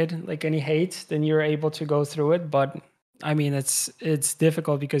related, like any hate, then you're able to go through it. But I mean, it's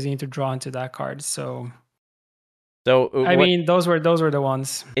difficult because you need to draw into that card. So I mean, those were the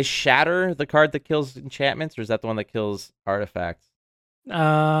ones. Is Shatter the card that kills enchantments, or is that the one that kills artifacts?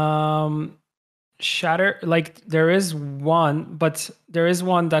 Shatter, like there is one, but there is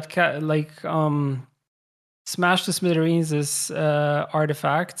one that Smash to Smithereens is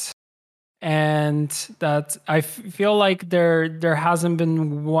artifact, and that I feel like there hasn't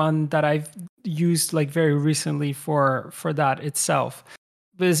been one that I've used like very recently for that itself.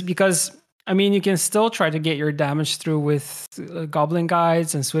 But it's because I mean you can still try to get your damage through with Goblin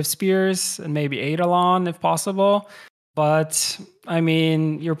Guides and Swift Spears and maybe Eidolon if possible. But I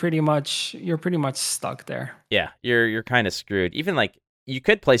mean, you're pretty much stuck there. Yeah, you're kind of screwed. Even like you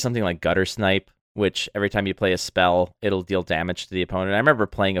could play something like Gutter Snipe, which every time you play a spell, it'll deal damage to the opponent. I remember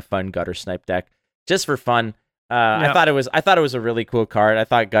playing a fun Gutter Snipe deck just for fun. I thought it was a really cool card. I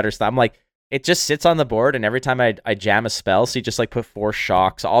thought Gutter Snipe. I'm like, it just sits on the board, and every time I jam a spell, so you just like put 4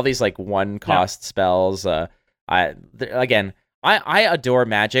 shocks, all these like 1-cost spells. I adore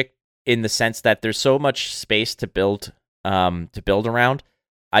Magic in the sense that there's so much space to build around.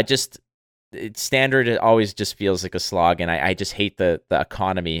 Standard, it always just feels like a slog, and I just hate the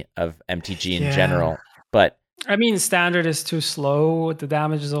economy of MTG in general. But I mean, standard is too slow. The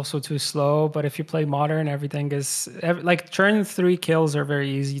damage is also too slow. But if you play modern, everything is like turn 3 kills are very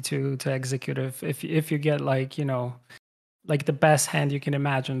easy to execute if you get like like the best hand you can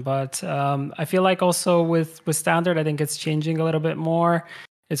imagine. But I feel like also with standard, I think it's changing a little bit more.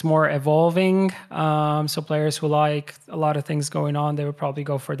 It's more evolving. So players who like a lot of things going on, they would probably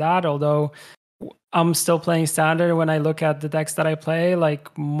go for that. Although I'm still playing standard. When I look at the decks that I play,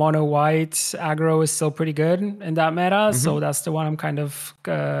 like mono white aggro is still pretty good in that meta. Mm-hmm. So that's the one I'm kind of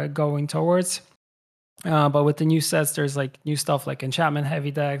going towards. But with the new sets, there's like new stuff like enchantment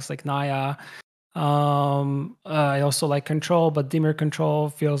heavy decks like Naya. I also like Control, but Dimir Control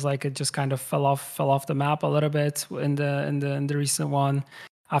feels like it just kind of fell off the map a little bit in the recent one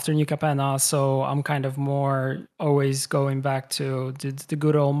after New Capenna. So I'm kind of more always going back to the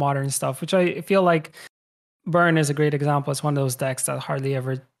good old modern stuff, which I feel like Burn is a great example. It's one of those decks that hardly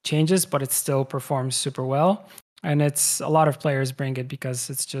ever changes, but it still performs super well. And it's a lot of players bring it because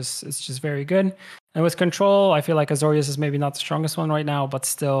it's just very good. And with Control, I feel like Azorius is maybe not the strongest one right now, but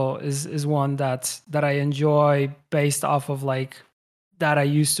still is one that I enjoy based off of like that I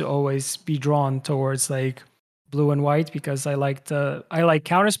used to always be drawn towards like blue and white because I like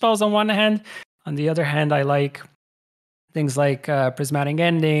counter spells on one hand. On the other hand, I like things like Prismatic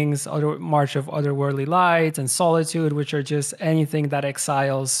Endings, March of Otherworldly Light, and Solitude, which are just anything that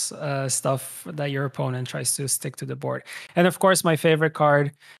exiles stuff that your opponent tries to stick to the board. And of course, my favorite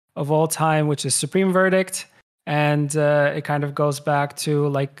card of all time, which is Supreme Verdict. And it kind of goes back to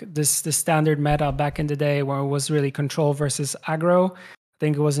like this standard meta back in the day where it was really control versus aggro. I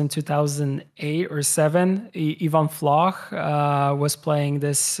think it was in 2008 or 7. Ivan Floch was playing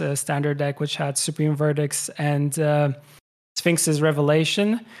this standard deck, which had Supreme Verdicts and Sphinx's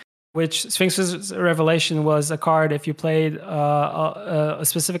Revelation, which Sphinx's Revelation was a card if you played a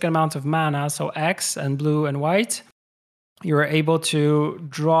specific amount of mana, so X and blue and white, you were able to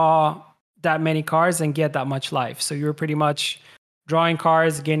draw that many cards and get that much life. So you were pretty much drawing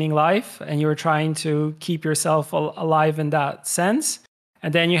cards, gaining life, and you were trying to keep yourself alive in that sense.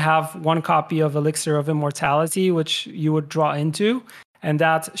 And then you have one copy of Elixir of Immortality, which you would draw into, and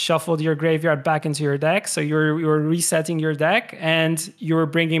that shuffled your graveyard back into your deck. So you're resetting your deck, and you were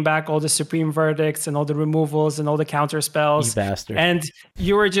bringing back all the Supreme Verdicts and all the removals and all the counter spells. You bastard. And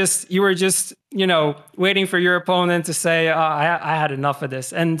you were just waiting for your opponent to say, I had enough of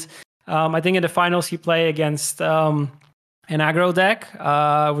this. And I think in the finals you play against an aggro deck,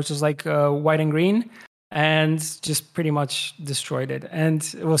 which was like white and green, and just pretty much destroyed it. And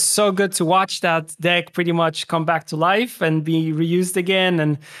it was so good to watch that deck pretty much come back to life and be reused again.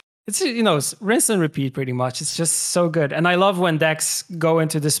 And it's, it's rinse and repeat pretty much. It's just so good. And I love when decks go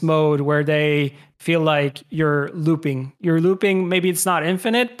into this mode where they feel like you're looping. Maybe it's not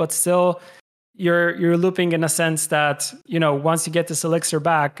infinite, but still you're looping in a sense that, once you get this elixir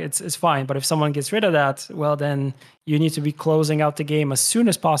back, it's fine. But if someone gets rid of that, well, then you need to be closing out the game as soon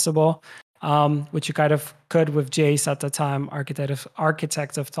as possible. Which you kind of could with Jace at the time,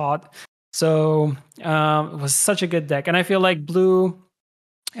 Architect of Thought. So it was such a good deck. And I feel like blue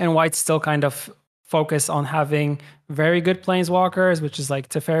and white still kind of focus on having very good planeswalkers, which is like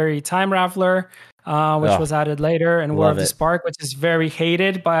Teferi Time Raveler, which was added later, and War of the Spark, which is very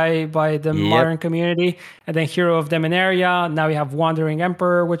hated by the modern community. And then Hero of Demonaria. Now we have Wandering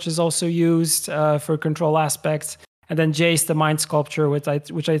Emperor, which is also used for control aspects. And then Jace, the Mind Sculpture, which I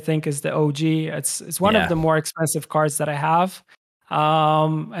think is the OG. It's one of the more expensive cards that I have.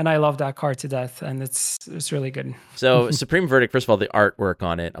 And I love that card to death, and it's really good. So Supreme Verdict, first of all, the artwork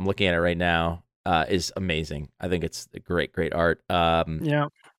on it, I'm looking at it right now, is amazing. I think it's great art. The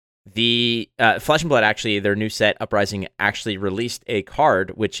Flesh and Blood, actually, their new set, Uprising, actually released a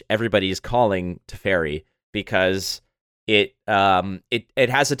card which everybody is calling Teferi, because it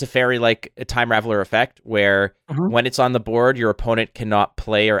has a Teferi like a Time Raveler effect where when it's on the board, your opponent cannot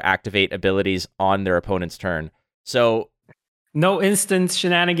play or activate abilities on their opponent's turn. So no instant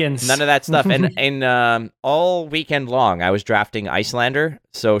shenanigans. None of that stuff. And all weekend long, I was drafting Iyslander.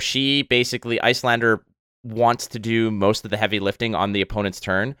 So Iyslander wants to do most of the heavy lifting on the opponent's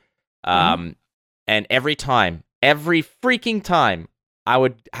turn. And every freaking time, I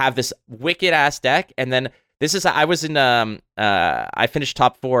would have this wicked ass deck, and then I was in I finished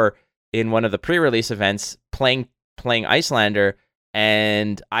top 4 in one of the pre-release events playing Iyslander,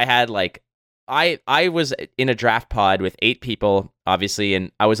 and I had I was in a draft pod with 8 people, obviously,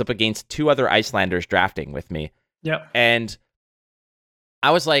 and I was up against 2 other Icelanders drafting with me. Yeah. And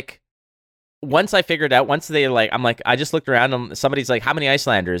I was like, once I figured out, I'm like, I just looked around and somebody's like, how many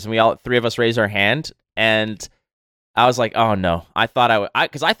Icelanders? And 3 of us raised our hand, and I was like, oh no. I thought I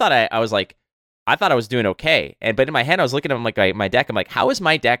was doing okay. But in my head, I was looking at my deck. I'm like, how is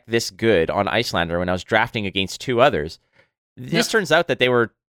my deck this good on Iyslander when I was drafting against 2 others? This turns out that they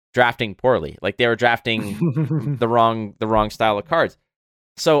were drafting poorly. Like, they were drafting the wrong style of cards.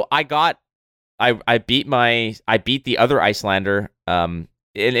 So I beat the other Iyslander. And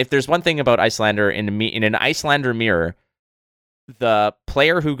if there's one thing about Iyslander in an Iyslander mirror, the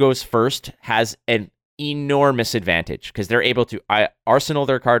player who goes first has an enormous advantage because they're able to arsenal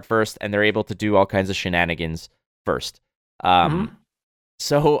their card first, and they're able to do all kinds of shenanigans first.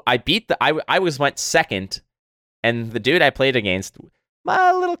 So I went second, and the dude I played against,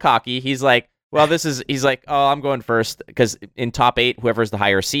 a little cocky. He's like, oh, I'm going first, because in top 8, whoever's the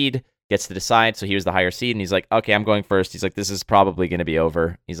higher seed gets to decide. So he was the higher seed, and he's like, okay, I'm going first. He's like, this is probably going to be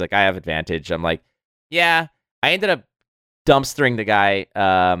over. He's like, I have advantage. I'm like, yeah. I ended up dumpstering the guy,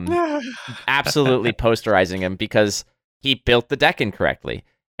 absolutely posterizing him because he built the deck incorrectly.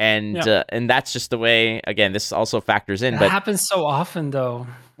 And that's just the way, again, this also factors in. That happens so often, though.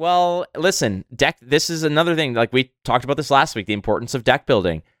 Well, listen, this is another thing. Like, we talked about this last week, the importance of deck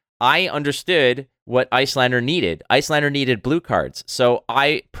building. I understood what Iyslander needed. Iyslander needed blue cards. So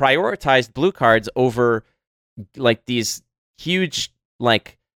I prioritized blue cards over, like, these huge,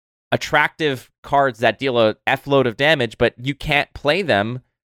 like, attractive cards that deal a F-load of damage, but you can't play them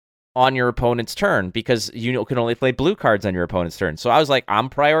on your opponent's turn because you can only play blue cards on your opponent's turn. So I was like, I'm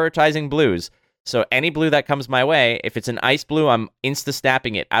prioritizing blues. So any blue that comes my way, if it's an ice blue, I'm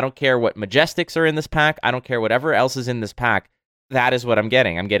insta-snapping it. I don't care what Majestics are in this pack. I don't care whatever else is in this pack. That is what I'm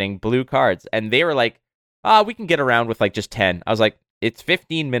getting. I'm getting blue cards. And they were like, we can get around with like just 10. I was like, it's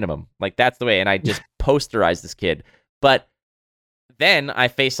 15 minimum. Like, that's the way. And I just posterized this kid. But then I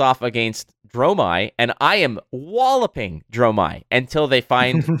face off against Dromai, and I am walloping Dromai until they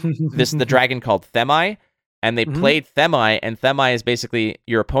find the dragon called Themai, and they played Themai, and Themai is basically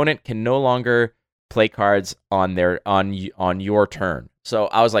your opponent can no longer play cards on your turn. So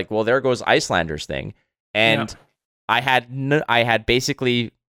I was like, well, there goes Icelander's thing, and I had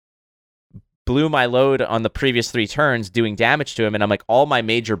basically blew my load on the previous 3 turns doing damage to him, and I'm like, all my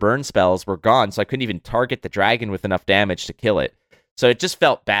major burn spells were gone, so I couldn't even target the dragon with enough damage to kill it. So it just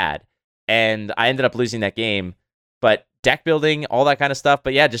felt bad, and I ended up losing that game. But deck building, all that kind of stuff.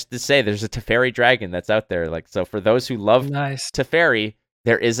 But yeah, just to say, there's a Teferi dragon that's out there. Like, so for those who love Teferi,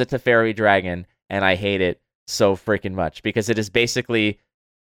 there is a Teferi dragon, and I hate it so freaking much because it is basically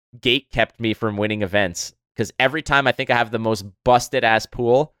gate kept me from winning events. Because every time I think I have the most busted ass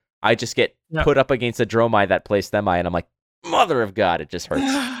pool, I just get put up against a Dromai that plays Themai, and I'm like, mother of God, it just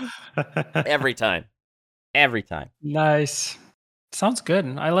hurts. Every time. Nice. Sounds good.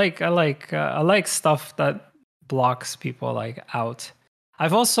 I like stuff that blocks people like out.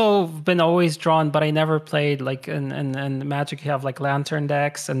 I've also been always drawn, but I never played like in Magic. You have like lantern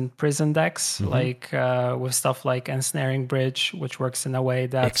decks and prison decks, like with stuff like Ensnaring Bridge, which works in a way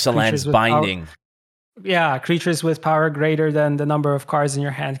that Excellence Binding. Creatures with power greater than the number of cards in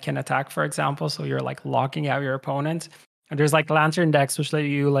your hand can attack, for example. So you're like locking out your opponent. And there's like lantern decks which let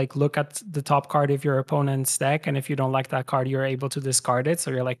you like look at the top card of your opponent's deck, and if you don't like that card, you're able to discard it.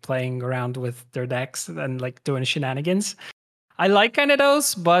 So you're like playing around with their decks and like doing shenanigans. I like kind of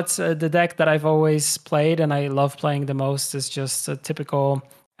those, but the deck that I've always played and I love playing the most is just a typical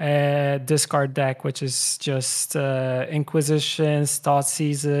discard deck, which is just Inquisitions,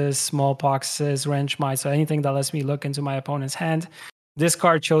 Thoughtseizes, Smallpoxes, Wrench Might, so anything that lets me look into my opponent's hand,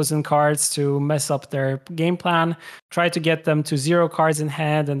 discard chosen cards to mess up their game plan, try to get them to 0 cards in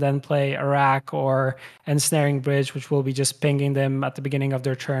hand, and then play Arak or Ensnaring Bridge, which will be just pinging them at the beginning of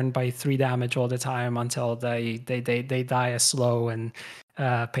their turn by 3 damage all the time until they die a slow and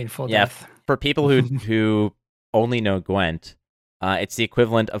painful death. For people who only know Gwent, it's the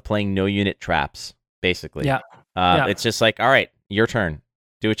equivalent of playing no unit traps, basically. It's just like, all right, your turn.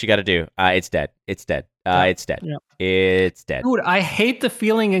 Do what you got to do. It's dead. It's dead. It's dead. It's dead. Dude, I hate the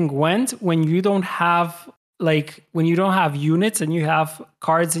feeling in Gwent when you don't have units and you have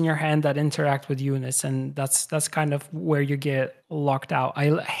cards in your hand that interact with units, and that's kind of where you get locked out.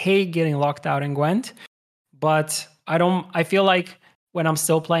 I hate getting locked out in Gwent, but I feel like when I'm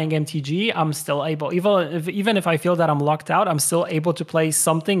still playing MTG, I'm still able, even if I feel that I'm locked out, I'm still able to play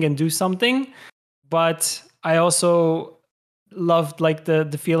something and do something. But I also loved like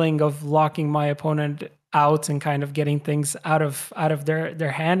the feeling of locking my opponent out and kind of getting things out of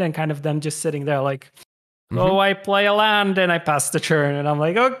their hand, and kind of them just sitting there like, oh, I play a land and I pass the turn, and I'm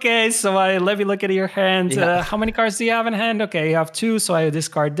like, okay, so let me look at your hand. How many cards do you have in hand? Okay, you have 2, so I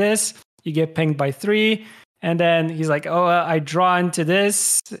discard this. You get pinged by 3. And then he's like, oh, I draw into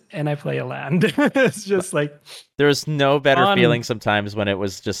this and I play a land. It's just like... There's no better feeling sometimes when it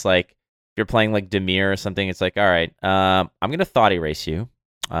was just like, you're playing like Dimir or something. It's like, all right, I'm going to thought erase you.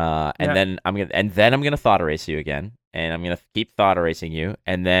 Then I'm going to thought erase you again. And I'm going to keep thought erasing you.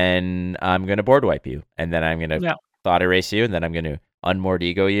 And then I'm going to board wipe you. And then I'm going to thought erase you. And then I'm going to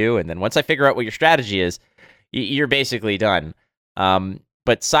unmordigo you. And then once I figure out what your strategy is, you're basically done.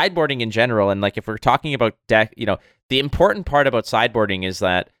 But sideboarding in general, and like if we're talking about deck, the important part about sideboarding is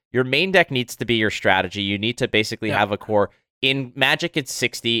that your main deck needs to be your strategy. You need to basically have a core. In Magic, it's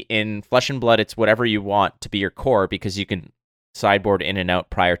 60. In Flesh and Blood, it's whatever you want to be your core, because you can sideboard in and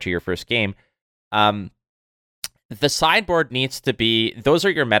out prior to your first game. The sideboard needs to be, those are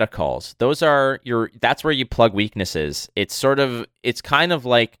your meta calls. That's where you plug weaknesses. It's kind of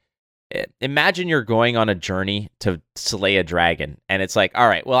like, imagine you're going on a journey to slay a dragon, and it's like, all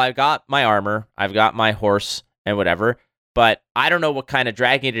right, well, I've got my armor, I've got my horse and whatever, but I don't know what kind of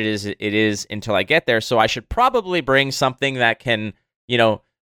dragon it is until I get there, so I should probably bring something that can,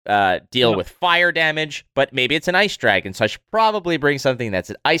 deal with fire damage, but maybe it's an ice dragon, so I should probably bring something that's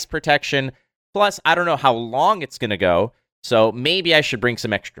an ice protection. Plus, I don't know how long it's going to go, so maybe I should bring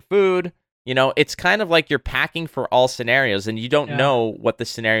some extra food. It's kind of like you're packing for all scenarios, and you don't know what the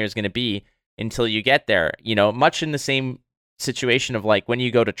scenario is going to be until you get there. Much in the same situation of like when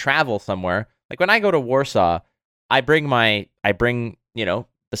you go to travel somewhere. Like when I go to Warsaw, I bring the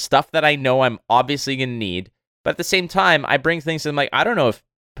stuff that I know I'm obviously going to need, but at the same time, I bring things that I'm like, I don't know if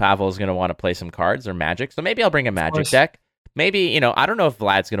Pavel is going to want to play some cards or Magic, so maybe I'll bring a Magic deck. Maybe, I don't know if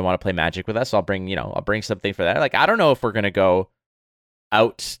Vlad's going to want to play Magic with us, so I'll bring something for that. Like, I don't know if we're going to go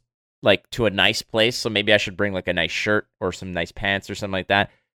out like to a nice place, so maybe I should bring like a nice shirt or some nice pants or something like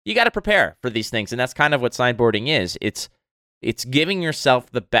that. You got to prepare for these things, and that's kind of what sideboarding is. It's giving yourself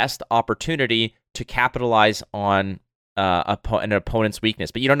the best opportunity to capitalize on an opponent's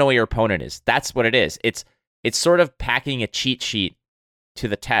weakness, but you don't know what your opponent is. That's what it is. It's sort of packing a cheat sheet to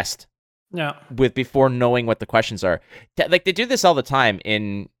the test Yeah. with before knowing what the questions are. Like they do this all the time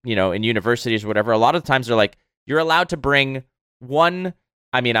in, in universities or whatever. A lot of times they're like, you're allowed to bring one.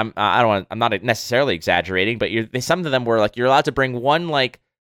 I mean, I'm not necessarily exaggerating, but some of them were like, you're allowed to bring one like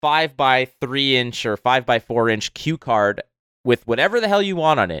 5x3" or 5x4" cue card with whatever the hell you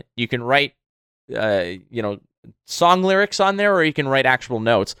want on it. You can write, song lyrics on there, or you can write actual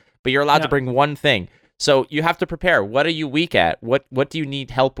notes, but you're allowed to bring one thing. So you have to prepare. What are you weak at? What do you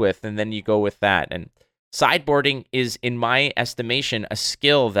need help with? And then you go with that. And sideboarding is, in my estimation, a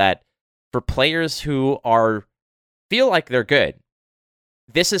skill that for players who feel like they're good,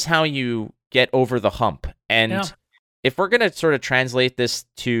 this is how you get over the hump. And if we're going to sort of translate this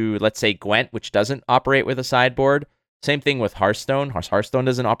to, let's say, Gwent, which doesn't operate with a sideboard, same thing with Hearthstone. Hearthstone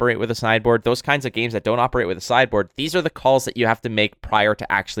doesn't operate with a sideboard. Those kinds of games that don't operate with a sideboard, these are the calls that you have to make prior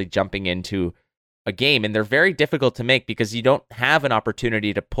to actually jumping into a game. And they're very difficult to make because you don't have an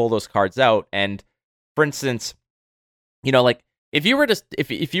opportunity to pull those cards out. And for instance, like if you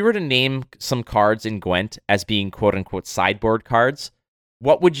were to name some cards in Gwent as being quote unquote sideboard cards,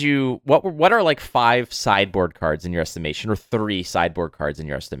 what are like 5 sideboard cards in your estimation, or 3 sideboard cards in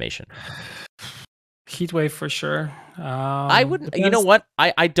your estimation? Heatwave for sure. I wouldn't. You know what?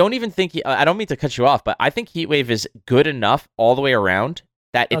 I don't even think. I don't mean to cut you off, but I think Heatwave is good enough all the way around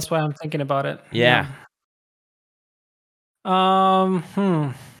that's why I'm thinking about it. Yeah.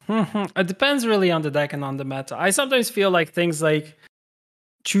 It depends really on the deck and on the meta. I sometimes feel like things like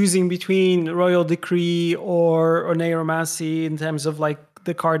choosing between Royal Decree or Necromancy in terms of like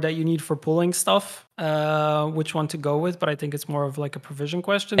the card that you need for pulling stuff, which one to go with, but I think it's more of like a provision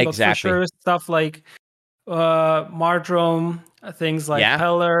question. Exactly. But for sure, stuff like Mardrome, things like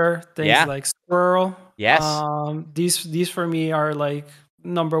Peller, things like Squirrel. Yes. These for me are like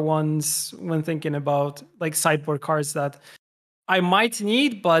number ones when thinking about like sideboard cards that I might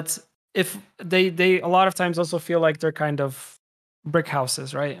need, but if they a lot of times also feel like they're kind of brick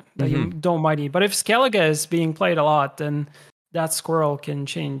houses, right? That you don't might need. But if Skellige is being played a lot, then that Squirrel can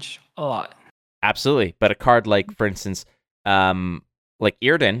change a lot. Absolutely. But a card like, for instance, like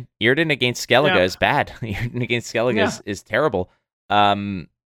Irden against Skellige is bad. Irden against Skellige is terrible.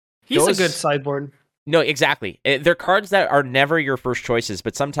 He's a good sideboard. No, exactly. They're cards that are never your first choices,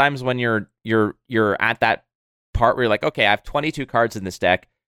 but sometimes when you're at that part where you're like, okay, I have 22 cards in this deck,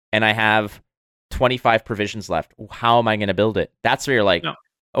 and I have 25 provisions left. How am I going to build it? That's where you're like,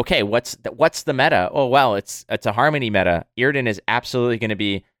 okay, what's the meta? Oh, well, it's a Harmony meta. Irden is absolutely going to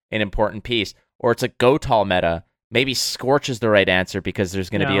be an important piece. Or it's a Gotal meta. Maybe Scorch is the right answer because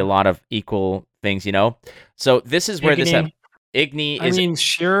there's going to be a lot of equal things, So this is where Igni is. I mean,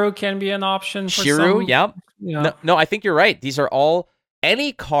 Shiro can be an option for Shiro, No, I think you're right. These are all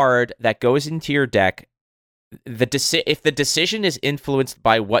any card that goes into your deck. If the decision is influenced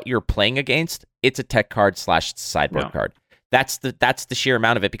by what you're playing against, it's a tech card / sideboard card. That's the sheer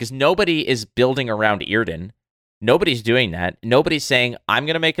amount of it, because nobody is building around Irden. Nobody's doing that. Nobody's saying, I'm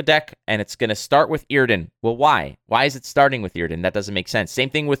going to make a deck and it's going to start with Irden. Well, why? Why is it starting with Irden? That doesn't make sense.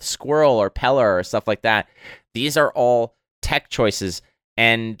 Same thing with Squirrel or Peller or stuff like that. These are all tech choices.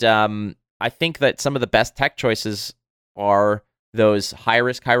 And I think that some of the best tech choices are those high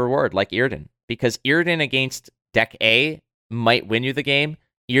risk, high reward, like Irden. Because Irden against deck A might win you the game.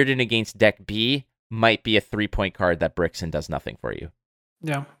 Irden against deck B might be a 3-point card that bricks and does nothing for you.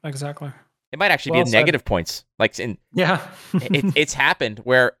 Yeah, exactly. It might actually be negative points. Like it's happened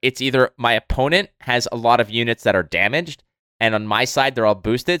where it's either my opponent has a lot of units that are damaged, and on my side they're all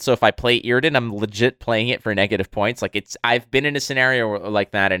boosted. So if I play Irden, I'm legit playing it for negative points. Like I've been in a scenario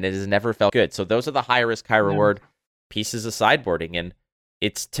like that, and it has never felt good. So those are the high risk, high reward pieces of sideboarding, and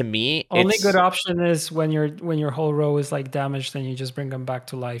it's, to me, only good option is when your whole row is like damaged, and you just bring them back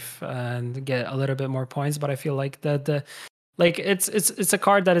to life and get a little bit more points. But I feel like it's a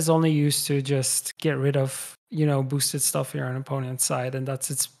card that is only used to just get rid of boosted stuff here on opponent's side, and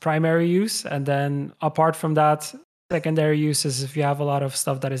that's its primary use. And then apart from that, secondary use is if you have a lot of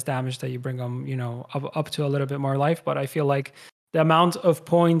stuff that is damaged, that you bring them up to a little bit more life. But I feel like the amount of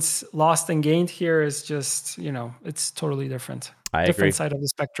points lost and gained here is just it's totally different. Different side of the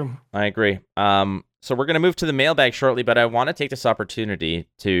spectrum. I agree. So we're going to move to the mailbag shortly, but I want to take this opportunity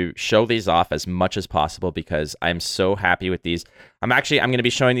to show these off as much as possible because I'm so happy with these. I'm going to be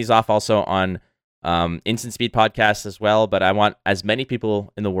showing these off also on Instant Speed Podcast as well, but I want as many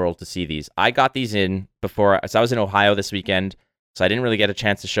people in the world to see these. I got these in before, so I was in Ohio this weekend, so I didn't really get a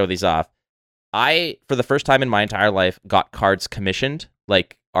chance to show these off. I, for the first time in my entire life, got cards commissioned,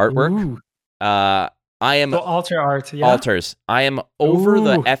 like artwork. I am alter art, altars. I am over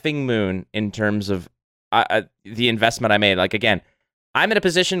the effing moon in terms of the investment I made. Like, again, I'm in a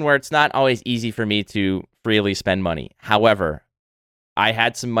position where it's not always easy for me to freely spend money. However, I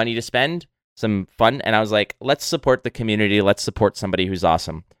had some money to spend, some fun, and I was like, let's support the community. Let's support somebody who's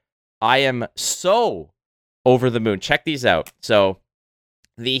awesome. I am so over the moon. Check these out. So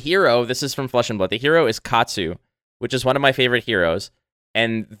the hero, this is from Flesh and Blood. The hero is Katsu, which is one of my favorite heroes,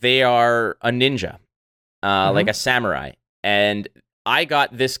 and they are a ninja, like a samurai. And I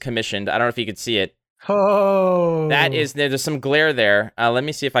got this commissioned. I don't know if you could see it. Oh, There's some glare there. Let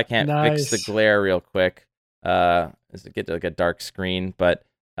me see if I can't fix the glare real quick. Get like a dark screen, but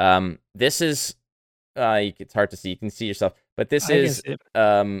this is it's hard to see. You can see yourself, but this is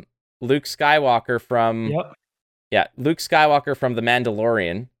Luke Skywalker from Luke Skywalker from The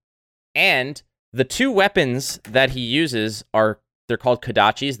Mandalorian, and the two weapons that he uses they're called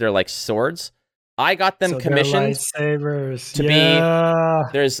kodachis. They're like swords. I got them commissioned to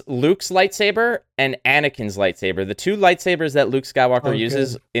be. There's Luke's lightsaber and Anakin's lightsaber. The two lightsabers that Luke Skywalker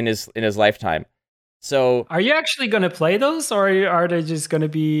uses in his lifetime. So, are you actually going to play those, or are they just going to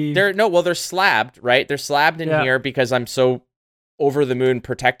be? They're slabbed, right? They're slabbed in here because I'm so over the moon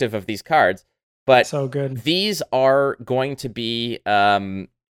protective of these cards. But so good. These are going to be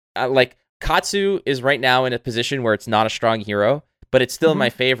like Katsu is right now in a position where it's not a strong hero, but it's still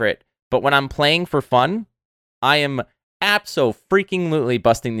my favorite. But when I'm playing for fun, I am abso-freaking-lutely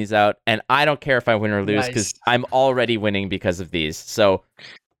busting these out, and I don't care if I win or lose because I'm already winning because of these. So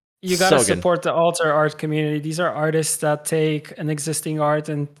you gotta support the altar art community. These are artists that take an existing art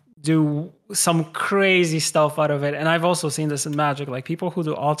and do some crazy stuff out of it. And I've also seen this in Magic. Like people who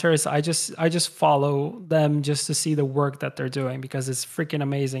do altars, I just follow them just to see the work that they're doing because it's freaking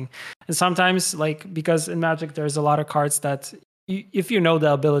amazing. And sometimes, like, because in Magic there's a lot of cards that if you know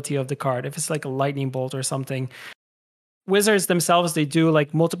the ability of the card, if it's like a lightning bolt or something, Wizards themselves, they do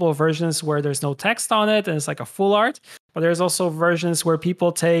like multiple versions where there's no text on it and it's like a full art. But there's also versions where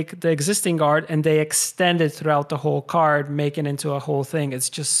people take the existing art and they extend it throughout the whole card, make it into a whole thing. It's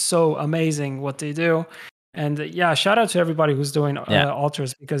just so amazing what they do. And shout out to everybody who's doing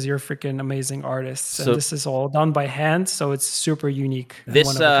altars because you're freaking amazing artists. And this is all done by hand, so it's super unique.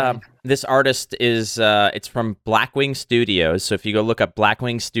 This artist is it's from Blackwing Studios. So if you go look up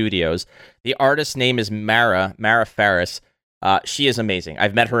Blackwing Studios, the artist's name is Mara Faris. She is amazing.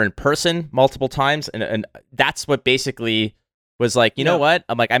 I've met her in person multiple times, and that's what basically was like, you know what?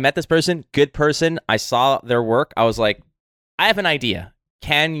 I'm like, I met this person, good person. I saw their work. I was like, I have an idea.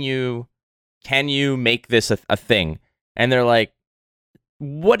 Can you make this a thing? And they're like,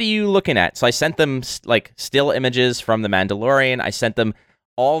 what are you looking at? So I sent them like still images from The Mandalorian. I sent them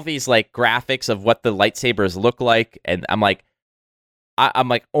all these like graphics of what the lightsabers look like. And I'm like,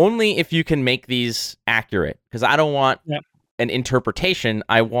 only if you can make these accurate, because I don't want an interpretation.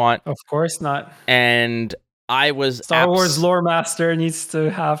 I want, of course not. And I was Star Wars lore master needs to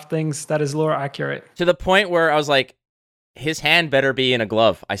have things that is lore accurate to the point where I was like, his hand better be in a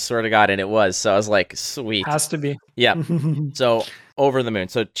glove. I swear to God, and it was. So I was like, sweet, has to be. Yeah. So over the moon.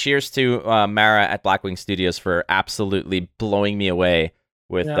 So cheers to Mara at Blackwing Studios for absolutely blowing me away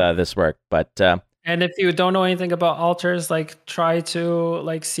with this work. But and if you don't know anything about altars, like try to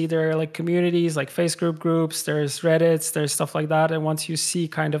like see their like communities, like Facebook groups, there's Reddits, there's stuff like that. And once you see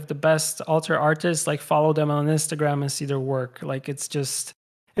kind of the best altar artists, like follow them on Instagram and see their work. Like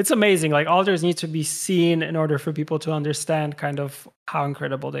it's amazing. Like altars need to be seen in order for people to understand kind of how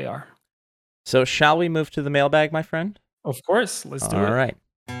incredible they are. So shall we move to the mailbag, my friend? Of course. Let's do it. All right.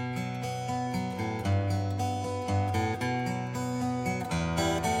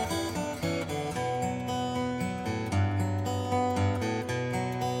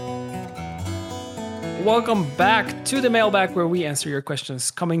 Welcome back to the mailbag where we answer your questions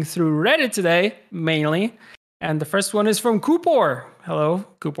coming through Reddit today, mainly. And the first one is from Kupor. Hello,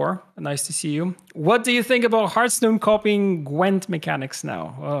 Kupor. Nice to see you. What do you think about Hearthstone copying Gwent mechanics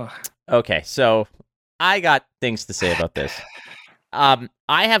now? Ugh. Okay, so I got things to say about this. I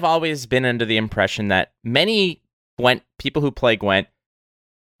have always been under the impression that many Gwent people who play Gwent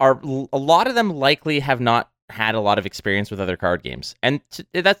a lot of them likely have not had a lot of experience with other card games, and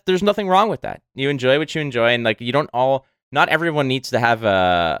there's nothing wrong with that. You enjoy what you enjoy, and like not everyone needs to have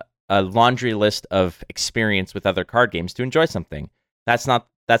a laundry list of experience with other card games to enjoy something. That's not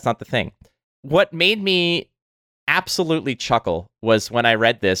the thing. What made me absolutely chuckle was when I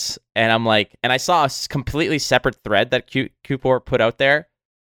read this, and I'm like, and I saw a completely separate thread that Kupor put out there,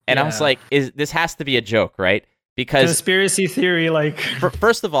 and I was like, this has to be a joke, right? Because conspiracy theory, like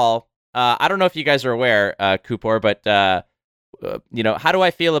first of all, I don't know if you guys are aware, Kupor, but how do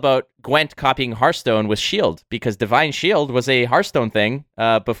I feel about Gwent copying Hearthstone with Shield? Because Divine Shield was a Hearthstone thing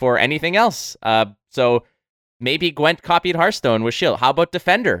before anything else. So maybe Gwent copied Hearthstone with Shield. How about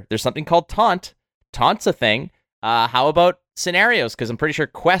Defender? There's something called Taunt. Taunt's a thing. How about Scenarios? Because I'm pretty sure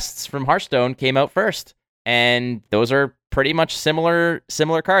quests from Hearthstone came out first, and those are pretty much similar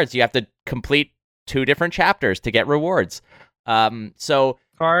cards. You have to complete 2 different chapters to get rewards. So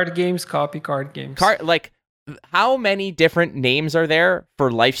card games copy card games. Like, how many different names are there for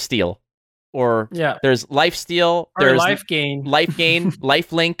lifesteal? Or there's lifesteal, there's life gain,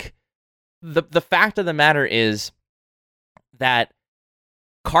 lifelink. The fact of the matter is that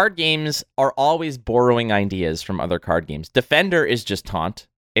card games are always borrowing ideas from other card games. Defender is just Taunt.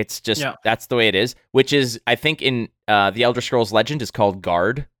 It's just that's the way it is. Which is, I think, in the Elder Scrolls Legend is called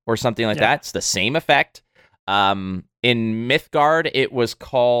Guard or something like that. It's the same effect. In Mythgard, it was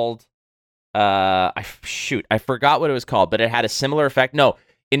called I forgot what it was called, but it had a similar effect. No,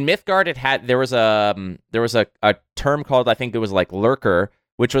 in Mythgard, there was a term called, I think it was like Lurker,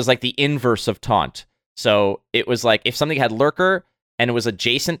 which was like the inverse of Taunt. So it was like if something had Lurker and it was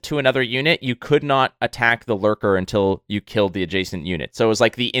adjacent to another unit, you could not attack the Lurker until you killed the adjacent unit. So it was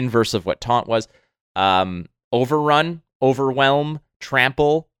like the inverse of what Taunt was. Overrun, Overwhelm,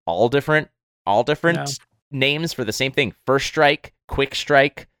 Trample, all different names for the same thing. First Strike, Quick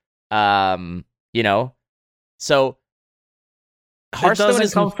Strike. So Hearthstone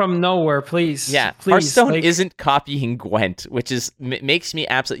doesn't come from nowhere, please. Yeah, please, Hearthstone isn't copying Gwent, which is makes me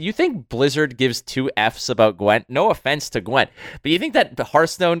absolutely. You think Blizzard gives 2 Fs about Gwent? No offense to Gwent, but you think that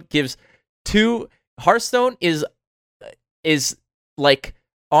Hearthstone gives 2? Hearthstone is like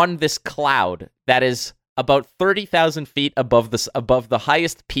on this cloud that is about 30,000 feet above the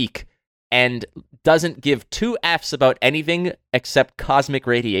highest peak, and doesn't give 2 Fs about anything except cosmic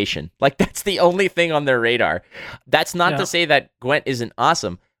radiation. Like, that's the only thing on their radar. That's not to say that Gwent isn't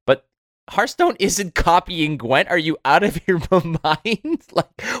awesome, but Hearthstone isn't copying Gwent. Are you out of your mind?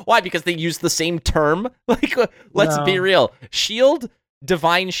 Like, why? Because they use the same term? Like, let's be real. Shield,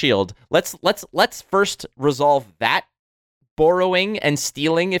 Divine Shield. Let's first resolve that borrowing and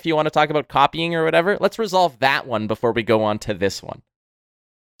stealing, if you want to talk about copying or whatever. Let's resolve that one before we go on to this one.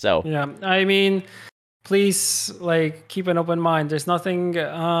 So yeah, I mean, please, like, keep an open mind. There's nothing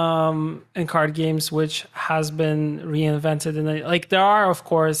in card games which has been reinvented. Like, there are, of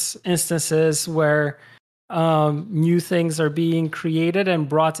course, instances where new things are being created and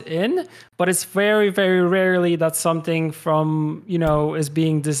brought in, but it's very, very rarely that something from, is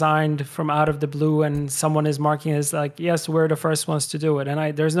being designed from out of the blue and someone is marking it as like, yes, we're the first ones to do it.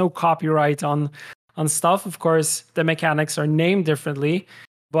 And there's no copyright on stuff. Of course, the mechanics are named differently,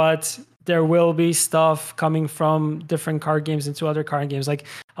 but there will be stuff coming from different card games into other card games. Like,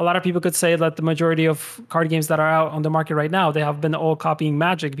 a lot of people could say that the majority of card games that are out on the market right now, they have been all copying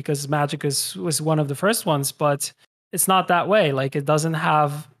Magic because Magic was one of the first ones, but it's not that way. Like, it doesn't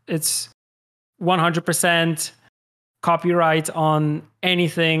have, it's 100% copyright on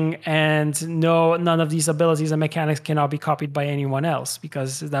anything, and none of these abilities and mechanics cannot be copied by anyone else,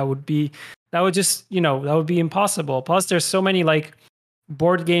 because that would be impossible. Plus, there's so many, like,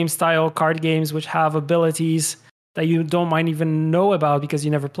 board game style card games which have abilities that you might even know about because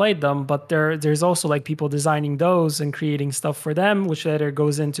you never played them, but there's also, like, people designing those and creating stuff for them, which later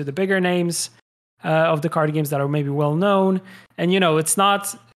goes into the bigger names of the card games that are maybe well known. And it's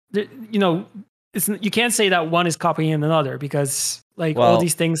not, you can't say that one is copying another, because, like, all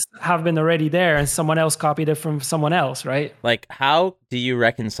these things have been already there and someone else copied it from someone else, right? Like, how do you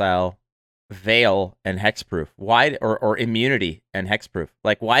reconcile Veil and Hexproof? Why, or Immunity and Hexproof?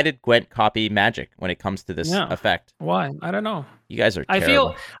 Like, why did Gwent copy Magic when it comes to this effect? Why? I don't know. You guys are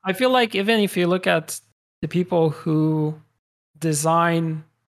terrible. I feel like, even if you look at the people who design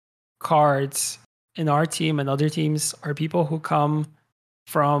cards in our team and other teams, are people who come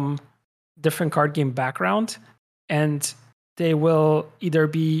from different card game background, and they will either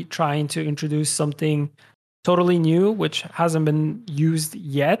be trying to introduce something totally new which hasn't been used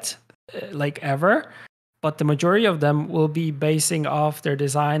yet, like, ever, but the majority of them will be basing off their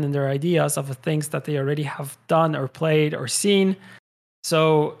design and their ideas of the things that they already have done or played or seen.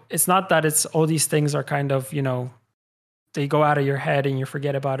 So it's not that it's all these things are kind of, they go out of your head and you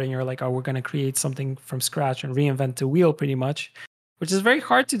forget about it and you're like, oh, we're going to create something from scratch and reinvent the wheel, pretty much, which is very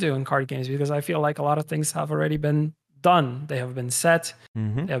hard to do in card games, because I feel like a lot of things have already been done. They have been set,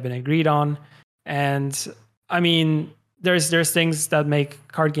 they have been agreed on. And I mean, there's things that make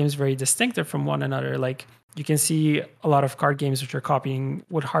card games very distinctive from one another. Like, you can see a lot of card games which are copying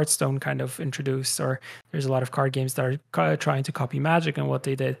what Hearthstone kind of introduced, or there's a lot of card games that are trying to copy Magic and what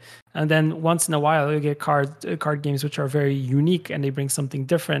they did. And then once in a while, you get card games which are very unique and they bring something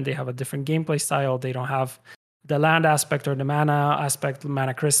different. They have a different gameplay style. They don't have the land aspect or the mana aspect,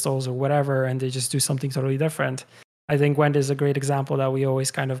 mana crystals or whatever, and they just do something totally different. I think Gwent is a great example that we always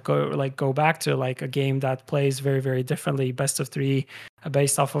kind of go back to, like a game that plays very, very differently, best of three,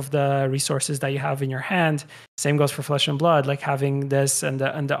 based off of the resources that you have in your hand. Same goes for Flesh and Blood, like having this and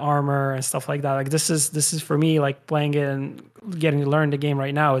the armor and stuff like that. Like this is for me, like playing it and getting to learn the game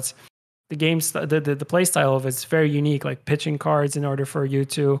right now. It's the play style of it's very unique, like pitching cards in order for you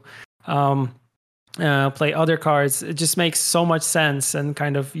to play other cards. It just makes so much sense, and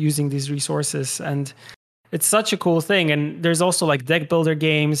kind of using these resources, and it's such a cool thing. And there's also like deck builder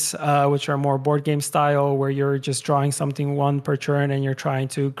games, which are more board game style, where you're just drawing something one per turn and you're trying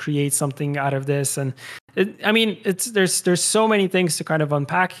to create something out of this. And there's so many things to kind of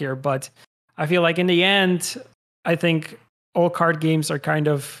unpack here, but I feel like in the end, I think all card games are kind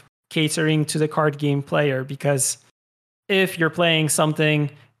of catering to the card game player, because if you're playing something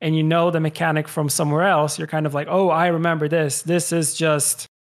and you know the mechanic from somewhere else, you're kind of like, oh, I remember this. This is just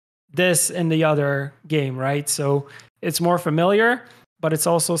this in the other game, right? So it's more familiar, but it's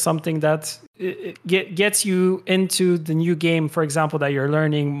also something that gets you into the new game, for example, that you're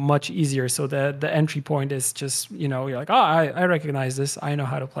learning much easier. So the entry point is just, you're like, oh, I recognize this. I know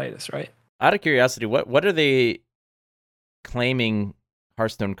how to play this, right? Out of curiosity, what are they claiming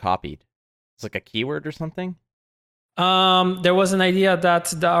Hearthstone copied? It's like a keyword or something? There was an idea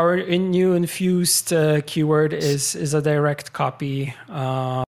that our new infused keyword is a direct copy.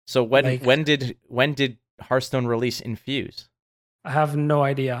 So when did Hearthstone release Infuse? I have no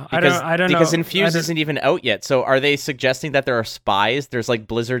idea. Because, I don't know. Because Infuse isn't even out yet. So are they suggesting that there are spies? There's like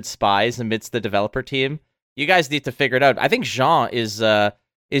Blizzard spies amidst the developer team? You guys need to figure it out. I think Jean is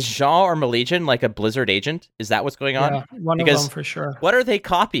Jean or Malegian like a Blizzard agent? Is that what's going on? Yeah, one of them for sure. What are they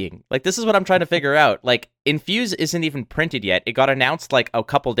copying? Like, this is what I'm trying to figure out. Like, Infuse isn't even printed yet. It got announced like a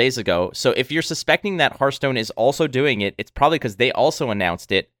couple days ago. So if you're suspecting that Hearthstone is also doing it, it's probably because they also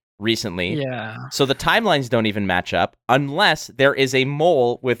announced it recently. Yeah. So the timelines don't even match up unless there is a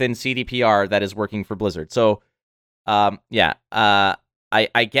mole within CDPR that is working for Blizzard. So, I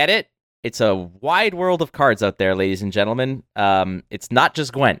get it. It's a wide world of cards out there, ladies and gentlemen. It's not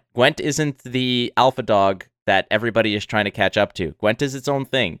just Gwent. Gwent isn't the alpha dog that everybody is trying to catch up to. Gwent is its own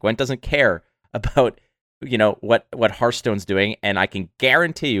thing. Gwent doesn't care about, what Hearthstone's doing, and I can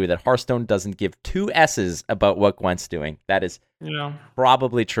guarantee you that Hearthstone doesn't give two S's about what Gwent's doing. That is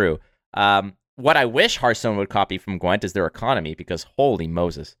probably true. What I wish Hearthstone would copy from Gwent is their economy, because holy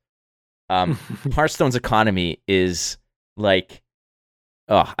Moses. Hearthstone's economy is like...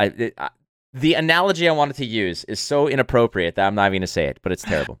 the analogy I wanted to use is so inappropriate that I'm not even going to say it, but it's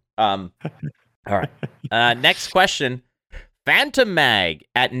terrible. All right. Next question. Phantom Mag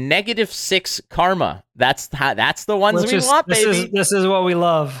at -6 karma. That's the ones we want, baby. This is what we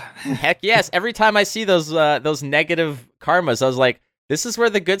love. Heck yes. Every time I see those negative karmas, I was like, this is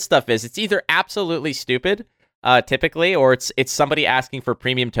where the good stuff is. It's either absolutely stupid, typically, or it's somebody asking for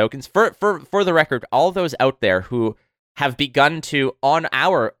premium tokens. For the record, all those out there who have begun to, on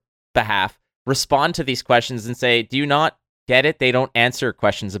our behalf, respond to these questions and say, do you not get it? They don't answer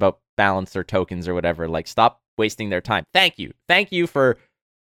questions about balance or tokens or whatever. Like, stop wasting their time. Thank you. Thank you for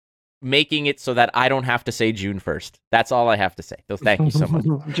making it so that I don't have to say June 1st. That's all I have to say. So thank you so much.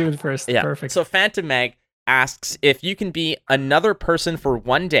 June 1st. Yeah. Perfect. So Phantom Mag asks if you can be another person for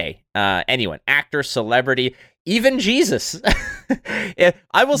one day, anyone, actor, celebrity, even Jesus.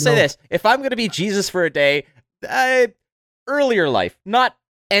 I will say this, if I'm going to be Jesus for a day, earlier life, not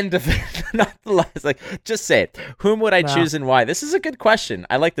end of it, not the last. Like, just say it. Whom would I choose and why? This is a good question.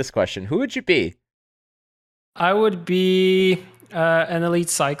 I like this question. Who would you be? I would be an elite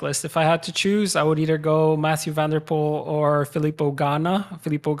cyclist. If I had to choose, I would either go Mathieu van der Poel or Filippo Ganna.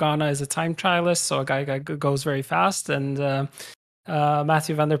 Filippo Ganna is a time trialist, so a guy goes very fast, and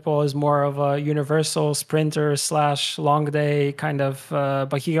Mathieu van der Poel is more of a universal sprinter / long day kind of,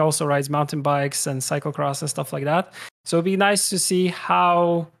 but he also rides mountain bikes and cyclocross and stuff like that. So it'd be nice to see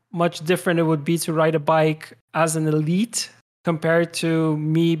how much different it would be to ride a bike as an elite compared to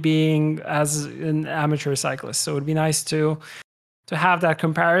me being as an amateur cyclist. So it'd be nice to have that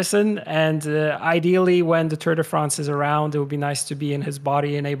comparison. And ideally, when the Tour de France is around, it would be nice to be in his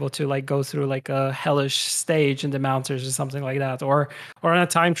body and able to like go through like a hellish stage in the mountains or something like that, or on a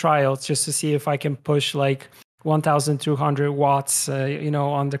time trial, just to see if I can push like 1,200 watts,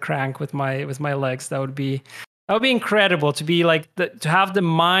 on the crank with my legs. That would be incredible to be like to have the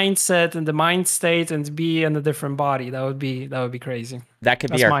mindset and the mind state and to be in a different body. That would be crazy. That's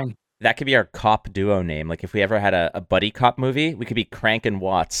mine. That could be our cop duo name. Like if we ever had a buddy cop movie, we could be Crank and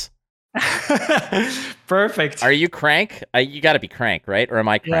Watts. Perfect. Are you Crank? You got to be Crank, right? Or am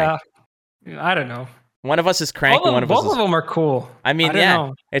I Crank? Yeah. I don't know. One of us is Crank and one of us both is... of them are cool. I mean, I don't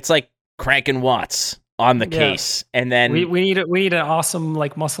know. it's like Crank and Watts on the case, and then we need an awesome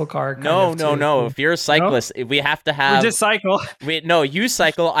like muscle car. No. If you're a cyclist, we have to have. We just cycle. You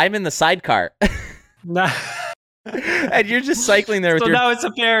cycle. I'm in the sidecar. Nah. And you're just cycling there with now it's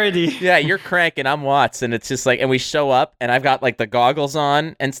a parody. Yeah, you're Crank and I'm Watts, and it's just like, and we show up, and I've got like the goggles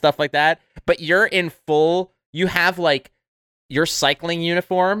on and stuff like that. But you're in full. You have like your cycling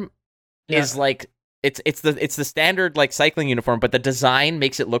uniform is like it's the standard like cycling uniform, but the design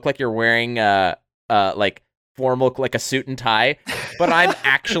makes it look like you're wearing like formal, like a suit and tie. But I'm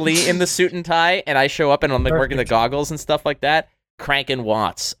actually in the suit and tie, and I show up and I'm like working the goggles and stuff like that. Crank and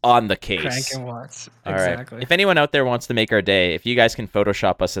Watts on the case. Crank and Watts. Exactly. Right. If anyone out there wants to make our day, if you guys can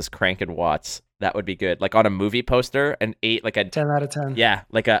Photoshop us as Crank and Watts, that would be good. Like on a movie poster, like a 10 out of 10. Yeah,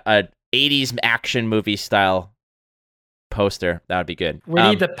 like a 80s action movie style poster. That would be good. We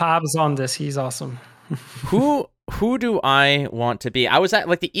need the Pabs on this. He's awesome. Who do I want to be? I was at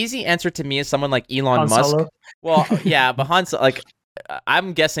like the easy answer to me is someone like Elon Musk. Solo. Well, yeah, but Han Solo, like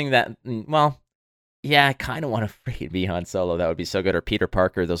I'm guessing that. Well. Yeah, I kind of want to freaking be Han Solo. That would be so good. Or Peter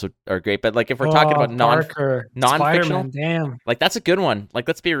Parker. Those are great. But like if we're talking about non-fictional, damn, like that's a good one. Like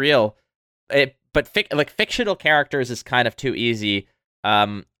let's be real. But fictional characters is kind of too easy.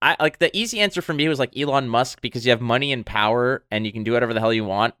 I like the easy answer for me was like Elon Musk because you have money and power and you can do whatever the hell you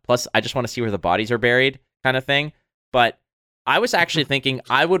want. Plus, I just want to see where the bodies are buried, kind of thing. But I was actually thinking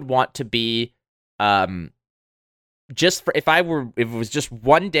I would want to be just for if it was just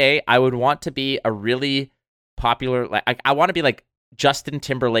one day, I would want to be a really popular, like I want to be like Justin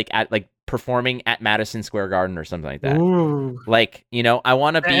Timberlake at like performing at Madison Square Garden or something like that. Ooh. Like, you know, I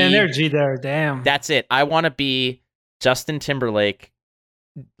want to be energy there. Damn. That's it. I want to be Justin Timberlake,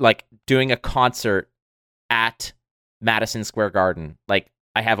 like doing a concert at Madison Square Garden. Like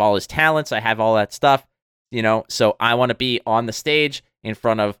I have all his talents. I have all that stuff, you know, so I want to be on the stage in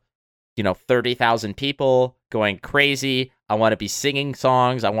front of, 30,000 people going crazy. I want to be singing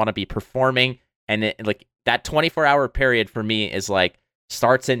songs. I want to be performing. And like that 24-hour period for me is like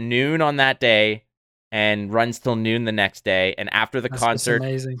starts at noon on that day and runs till noon the next day. And after the concert,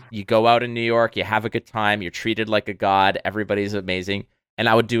 you go out in New York, you have a good time. You're treated like a god. Everybody's amazing. And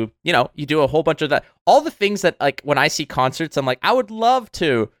I would do, you do a whole bunch of that. All the things that like when I see concerts, I'm like, I would love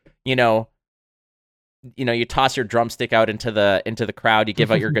to, you toss your drumstick out into the crowd, you give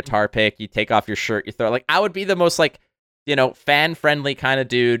out your guitar pick, you take off your shirt, you throw like I would be the most like, fan friendly kind of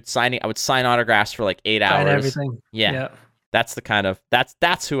dude I would sign autographs for like 8 hours. Everything. Yeah. That's the kind of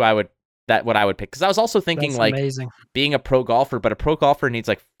that's who I would what I would pick. Cause I was also thinking like amazing. Being a pro golfer, but a pro golfer needs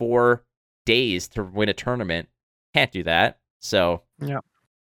like 4 days to win a tournament. Can't do that. So yeah.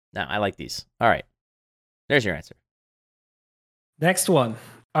 No, I like these. All right. There's your answer. Next one.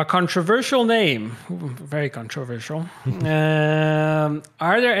 A controversial name. Very controversial.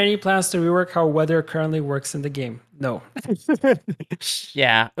 Are there any plans to rework how weather currently works in the game? No.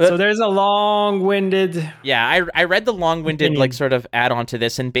 Yeah. So there's a long-winded... Yeah, I read the long-winded like sort of add-on to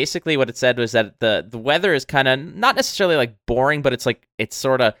this, and basically what it said was that the weather is kind of not necessarily like boring, but it's like it's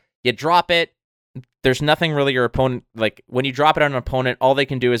sort of you drop it. There's nothing really your opponent like when you drop it on an opponent, all they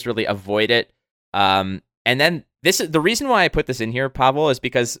can do is really avoid it. And then this is the reason why I put this in here, Pavel, is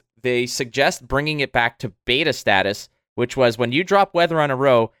because they suggest bringing it back to beta status, which was when you drop weather on a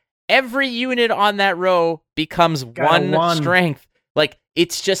row, every unit on that row becomes one strength. Like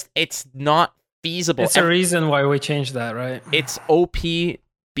it's not feasible. It's a reason why we changed that, right? It's OP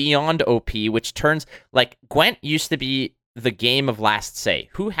beyond OP, which turns like Gwent used to be the game of last say.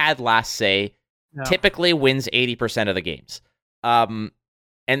 Who had last say typically wins 80% of the games.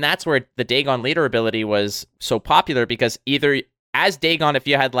 And that's where the Dagon leader ability was so popular because either as Dagon, if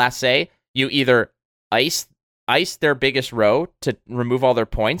you had last say, you either ice their biggest row to remove all their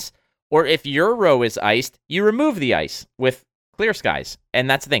points, or if your row is iced, you remove the ice with Clear Skies. And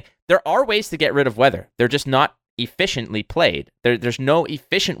that's the thing. There are ways to get rid of weather. They're just not efficiently played. There's no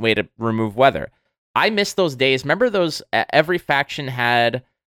efficient way to remove weather. I miss those days. Remember those? Every faction had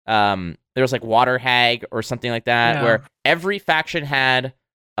there was like Water Hag or something like that, where every faction had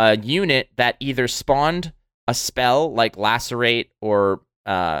a unit that either spawned a spell like Lacerate or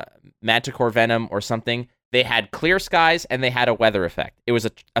Manticore Venom or something. They had Clear Skies and they had a weather effect. It was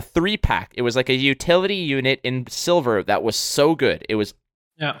a 3-pack. It was like a utility unit in silver that was so good. It was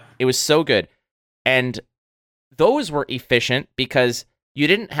so good. And those were efficient because you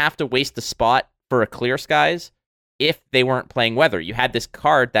didn't have to waste a spot for a Clear Skies if they weren't playing weather. You had this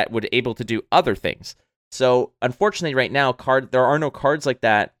card that would able to do other things. So unfortunately, right now, there are no cards like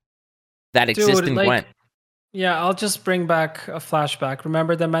that exist in Gwent. Yeah, I'll just bring back a flashback.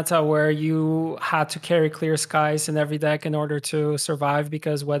 Remember the meta where you had to carry clear skies in every deck in order to survive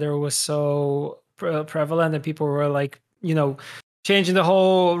because weather was so prevalent and people were like, changing the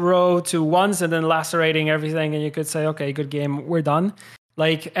whole row to ones and then lacerating everything. And you could say, okay, good game, we're done.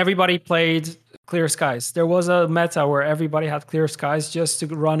 Like everybody played clear skies. There was a meta where everybody had clear skies just to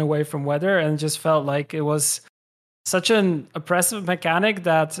run away from weather and just felt like it was such an oppressive mechanic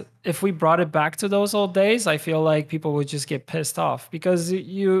that if we brought it back to those old days, I feel like people would just get pissed off because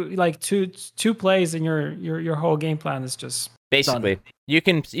you like two plays and your whole game plan is just basically done. You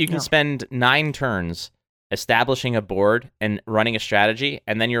can spend 9 turns establishing a board and running a strategy,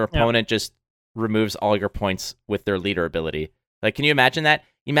 and then your opponent just removes all your points with their leader ability. Like, can you imagine that?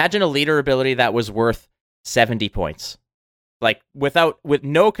 Imagine a leader ability that was worth 70 points, like with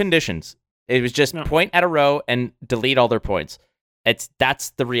no conditions. It was just point at a row and delete all their points. That's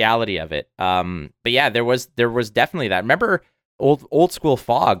the reality of it. But yeah, there was definitely that. Remember old school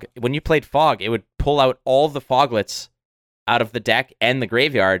Fog? When you played Fog, it would pull out all the Foglets out of the deck and the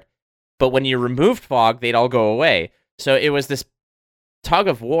graveyard. But when you removed Fog, they'd all go away. So it was this tug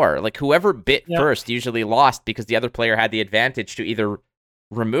of war. Like whoever bit first usually lost because the other player had the advantage to either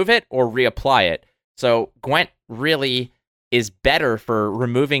remove it or reapply it. So Gwent really is better for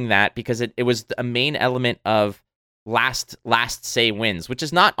removing that because it was a main element of last say wins, which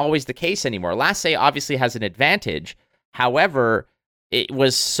is not always the case anymore. Last say obviously has an advantage. However, it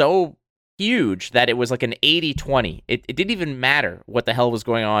was so huge that it was like an 80-20. It didn't even matter what the hell was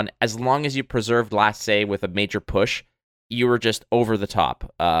going on. As long as you preserved last say with a major push, you were just over the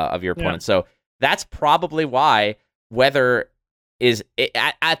top of your opponent. So that's probably why Weather is,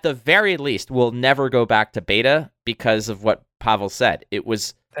 at the very least, will never go back to beta because of what Pavel said. It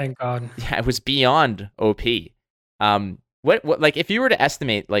was, thank God. Yeah, it was beyond OP. What like if you were to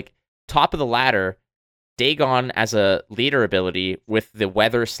estimate like top of the ladder, Dagon as a leader ability with the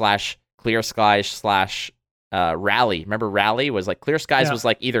Weather / Clear Skies / Rally. Remember Rally was like Clear Skies was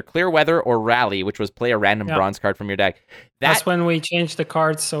like either Clear Weather or Rally, which was play a random bronze card from your deck. That's when we changed the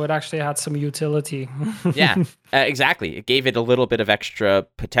cards, so it actually had some utility. Exactly. It gave it a little bit of extra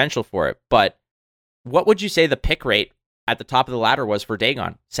potential for it. But what would you say the pick rate at the top of the ladder was for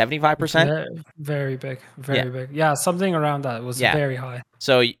Dagon? 75%? Very big. Very big. Yeah, something around that was very high.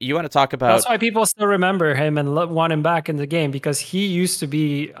 So you want to talk about... That's why people still remember him and want him back in the game, because he used to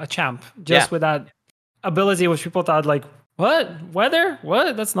be a champ just with that ability, which people thought like, what? Weather?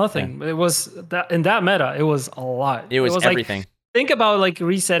 What? That's nothing. It was that in that meta, it was a lot. It was everything. Like, think about like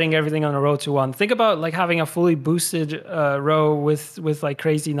resetting everything on a row to 1. Think about like having a fully boosted row with like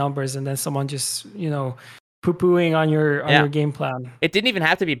crazy numbers, and then someone just, poo-pooing on your game plan. It didn't even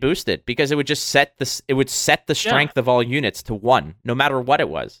have to be boosted because it would just set the strength of all units to 1, no matter what it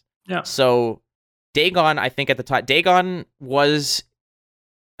was. Yeah. So Dagon, I think at the time, Dagon was,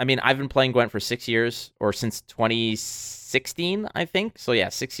 I mean, I've been playing Gwent for 6 years, or since 2016, I think. So yeah,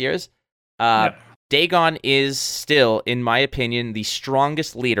 6 years. Dagon is still, in my opinion, the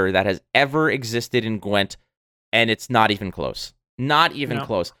strongest leader that has ever existed in Gwent, and it's not even close. Not even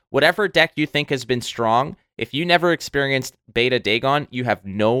close. Whatever deck you think has been strong, if you never experienced beta Dagon, you have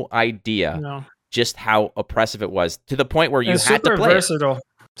no idea just how oppressive it was, to the point where you had to play versatile.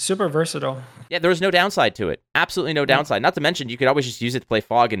 Super versatile. Yeah, there was no downside to it. Absolutely no downside. Not to mention, you could always just use it to play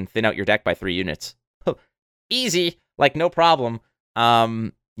Fog and thin out your deck by 3 units. Easy, like no problem.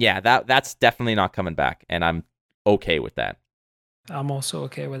 Yeah, that's definitely not coming back, and I'm okay with that. I'm also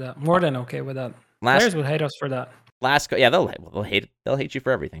okay with that. More than okay with that. Players would hate us for that. They'll hate you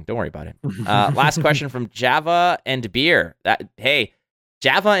for everything. Don't worry about it. Last question from Java and Beer.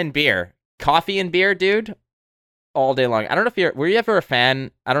 Java and Beer, coffee and beer, dude, all day long. I don't know if were you ever a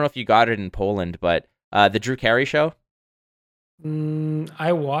fan? I don't know if you got it in Poland, but the Drew Carey show.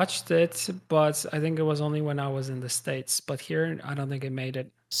 I watched it, but I think it was only when I was in the States. But here, I don't think it made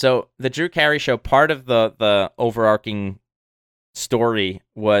it. So the Drew Carey show, part of the overarching story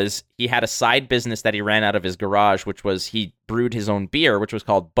was he had a side business that he ran out of his garage, which was he brewed his own beer, which was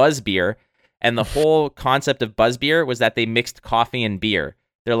called Buzz Beer. And the whole concept of Buzz Beer was that they mixed coffee and beer.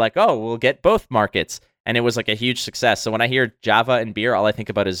 They're like, oh, we'll get both markets. And it was like a huge success. So when I hear Java and beer, all I think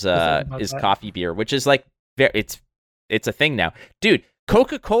about is coffee beer, which is like, it's a thing now. Dude,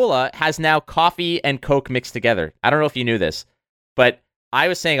 Coca-Cola has now coffee and Coke mixed together. I don't know if you knew this, but I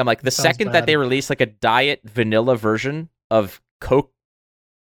was saying, I'm like, the second that they release like a diet vanilla version of Coke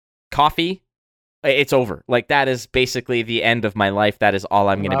coffee, it's over. Like, that is basically the end of my life. That is all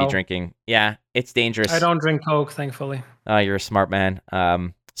I'm going to be drinking. Yeah, it's dangerous. I don't drink Coke, thankfully. Oh, you're a smart man.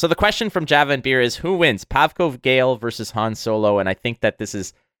 So the question from Java and Beer is, who wins, Pavkov Gale versus Han Solo? And I think that this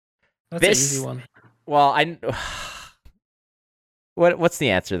is... That's an easy one. Well, I. What's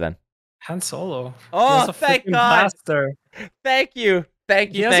the answer then? Han Solo. Oh, he has a thank freaking God! blaster. Thank you.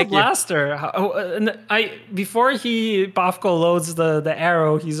 He has a blaster. And before Bafko loads the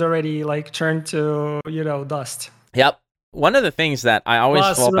arrow, he's already like turned to dust. Yep. One of the things that I always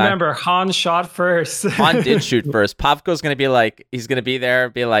fall remember, back. Han shot first. Han did shoot first. Pavko's gonna be like, he's gonna be there,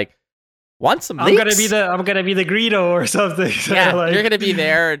 be like, want some leaks? I'm gonna be the Greedo or something. Yeah, like, you're gonna be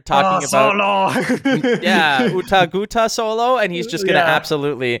there talking about Solo. Yeah, Uta Guta Solo, and he's just gonna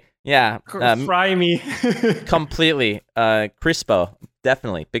absolutely fry me completely. Crispo,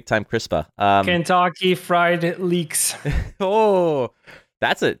 definitely big time Crispa. Kentucky fried leeks. Oh,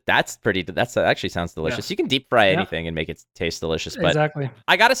 that actually sounds delicious. You can deep fry anything and make it taste delicious. But exactly,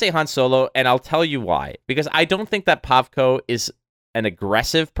 I gotta say Han Solo, and I'll tell you why. Because I don't think that Pavko is an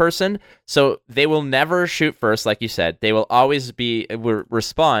aggressive person, so they will never shoot first, like you said. They will always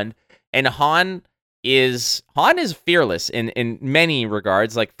respond. And Han is fearless in many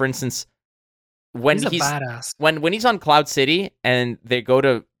regards. Like, for instance, when he's a badass. When he's on Cloud City and they go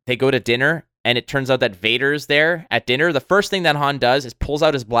to dinner, and it turns out that Vader's there at dinner, the first thing that Han does is pulls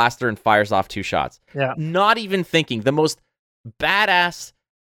out his blaster and fires off 2 shots. Yeah. Not even thinking. The most badass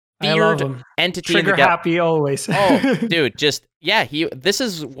feared entity Trigger in the happy always. Oh, dude, just this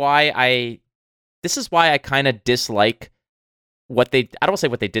is why I kind of dislike what I don't want to say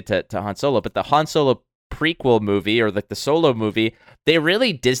what they did to Han Solo, but the Han Solo prequel movie, or like the Solo movie, they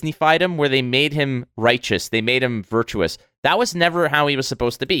really Disneyfied him, where they made him righteous, they made him virtuous. That was never how he was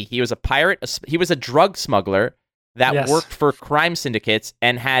supposed to be. He was a pirate, he was a drug smuggler that worked for crime syndicates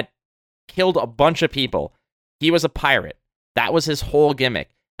and had killed a bunch of people. He was a pirate. That was his whole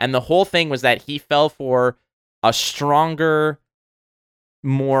gimmick. And the whole thing was that he fell for a stronger,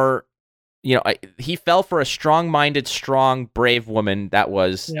 more, he fell for a strong-minded, strong, brave woman that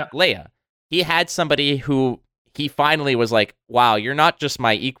was Leia. He had somebody who he finally was like, wow, you're not just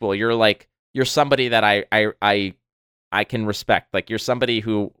my equal. You're somebody that I can respect. Like, you're somebody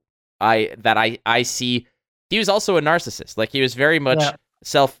who I see. He was also a narcissist. Like, he was very much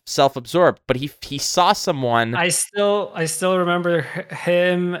self-absorbed, but he saw someone. I still remember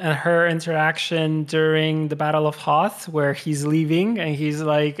him and her interaction during the Battle of Hoth, where he's leaving and he's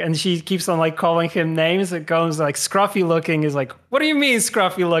like, and she keeps on like calling him names. It goes like scruffy looking. Is like, what do you mean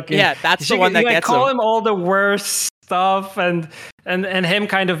scruffy looking? Yeah, that's the one that gets him. Call him all the worst stuff, and him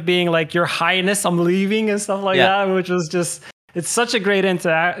kind of being like, Your Highness, I'm leaving and stuff like that, which was just. It's such a great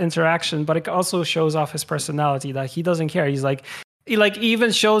interaction, but it also shows off his personality, that he doesn't care. He's like. He like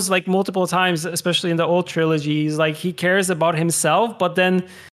even shows like multiple times, especially in the old trilogies, like he cares about himself, but then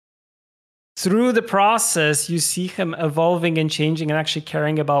through the process, you see him evolving and changing and actually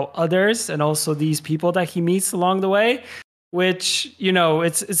caring about others and also these people that he meets along the way, which,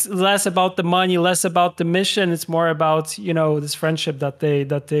 it's less about the money, less about the mission. It's more about, this friendship that they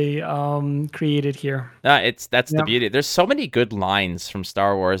created here. That's the beauty. There's so many good lines from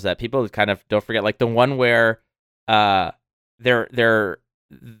Star Wars that people kind of don't forget. Like the one where,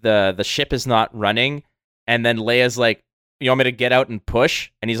 the ship is not running, and then Leia's like, "You want me to get out and push?"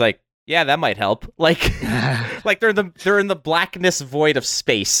 And he's like, "Yeah, that might help." Like, like they're in the blackness void of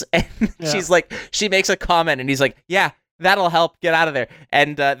space, and she's like, she makes a comment, and he's like, "Yeah, that'll help. Get out of there."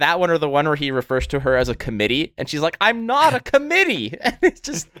 And that one, or the one where he refers to her as a committee, and she's like, "I'm not a committee." And it's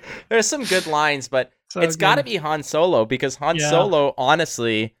just, there's some good lines, but it's got to be Han Solo, because Han Solo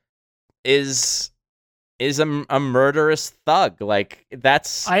honestly is a murderous thug. Like,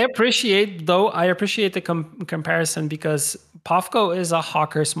 that's. I appreciate the comparison, because Pavko is a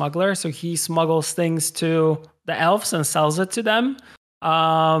hawker smuggler, so he smuggles things to the elves and sells it to them,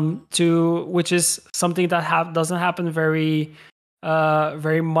 which is something that doesn't happen very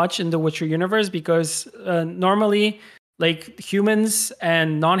much in the Witcher universe, because normally, like, humans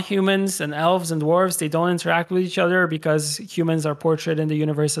and non-humans and elves and dwarves, they don't interact with each other because humans are portrayed in the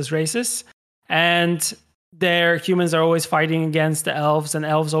universe as racist, and humans are always fighting against the elves, and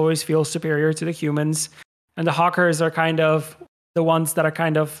elves always feel superior to the humans. And the hawkers are kind of the ones that are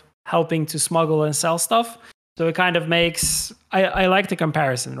kind of helping to smuggle and sell stuff. So it kind of makes, I like the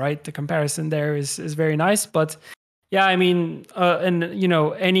comparison, right? The comparison there is very nice. But yeah, I mean, unless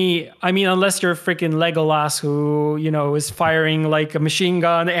you're freaking Legolas, who, is firing like a machine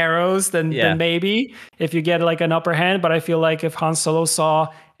gun arrows, then maybe if you get like an upper hand. But I feel like if Han Solo saw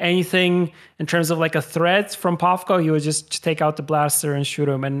anything in terms of like a threat from Pavko, he would just take out the blaster and shoot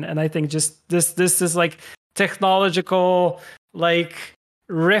him. And I think just this is like technological like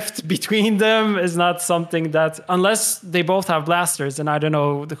rift between them is not something that, unless they both have blasters, and I don't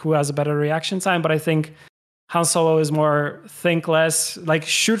know who has a better reaction time, but I think Han Solo is more think less, like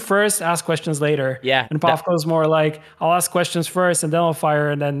shoot first, ask questions later. Yeah, And Pavko is more like, I'll ask questions first and then I'll fire,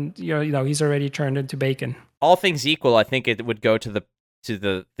 and then you know he's already turned into bacon. All things equal, I think it would go to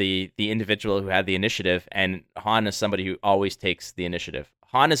the individual who had the initiative, and Han is somebody who always takes the initiative.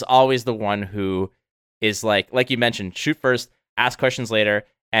 Han is always the one who is like you mentioned, shoot first, ask questions later.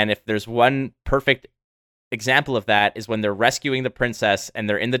 And if there's one perfect example of that is when they're rescuing the princess and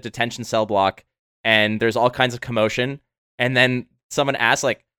they're in the detention cell block and there's all kinds of commotion, and then someone asks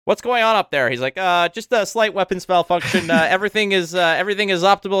like, "What's going on up there?" He's like, just a slight weapons malfunction. Everything is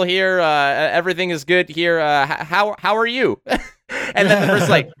optimal here. Everything is good here. How are you?" And then the person's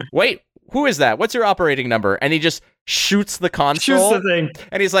like, "Wait, who is that? What's your operating number?" And he just shoots the console. Shoots the thing.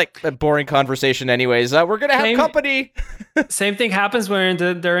 And he's like, "A boring conversation anyways. We're going to have company." Same thing happens when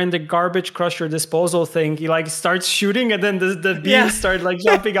they're in the garbage crusher disposal thing. He like starts shooting and then the beams start like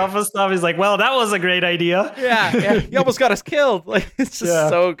jumping off of stuff. He's like, "Well, that was a great idea." Yeah. He almost got us killed. Like, it's just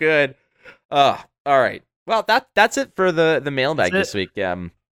so good. All right. Well, that's it for the mailbag this week.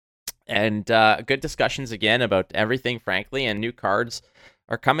 And good discussions again about everything, frankly, and new cards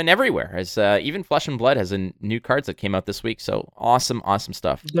are coming everywhere. As even Flesh and Blood has new cards that came out this week. So awesome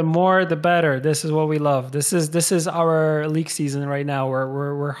stuff. The more, the better. This is what we love. This is our league season right now, where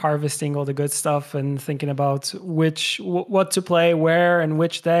we're harvesting all the good stuff and thinking about what to play, where, and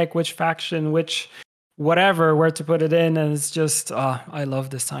which deck, which faction, which whatever, where to put it in. And it's just, I love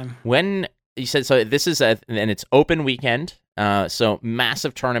this time. When you said so, this is and it's open weekend. So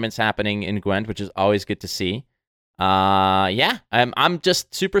massive tournaments happening in Gwent, which is always good to see. I'm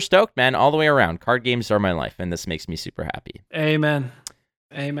just super stoked, man, all the way around. Card games are my life, and this makes me super happy. Amen.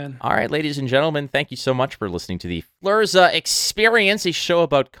 All right, ladies and gentlemen, thank you so much for listening to the Flurza Experience, a show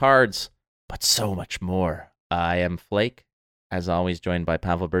about cards, but so much more. I am Flake, as always, joined by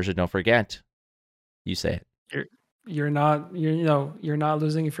Pavel Berja. Don't forget, you say it. You're not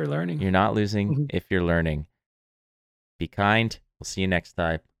losing if you're learning. You're not losing if you're learning. Be kind. We'll see you next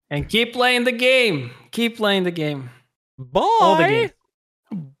time. And keep playing the game. Keep playing the game. Bye.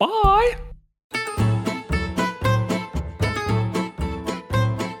 Bye.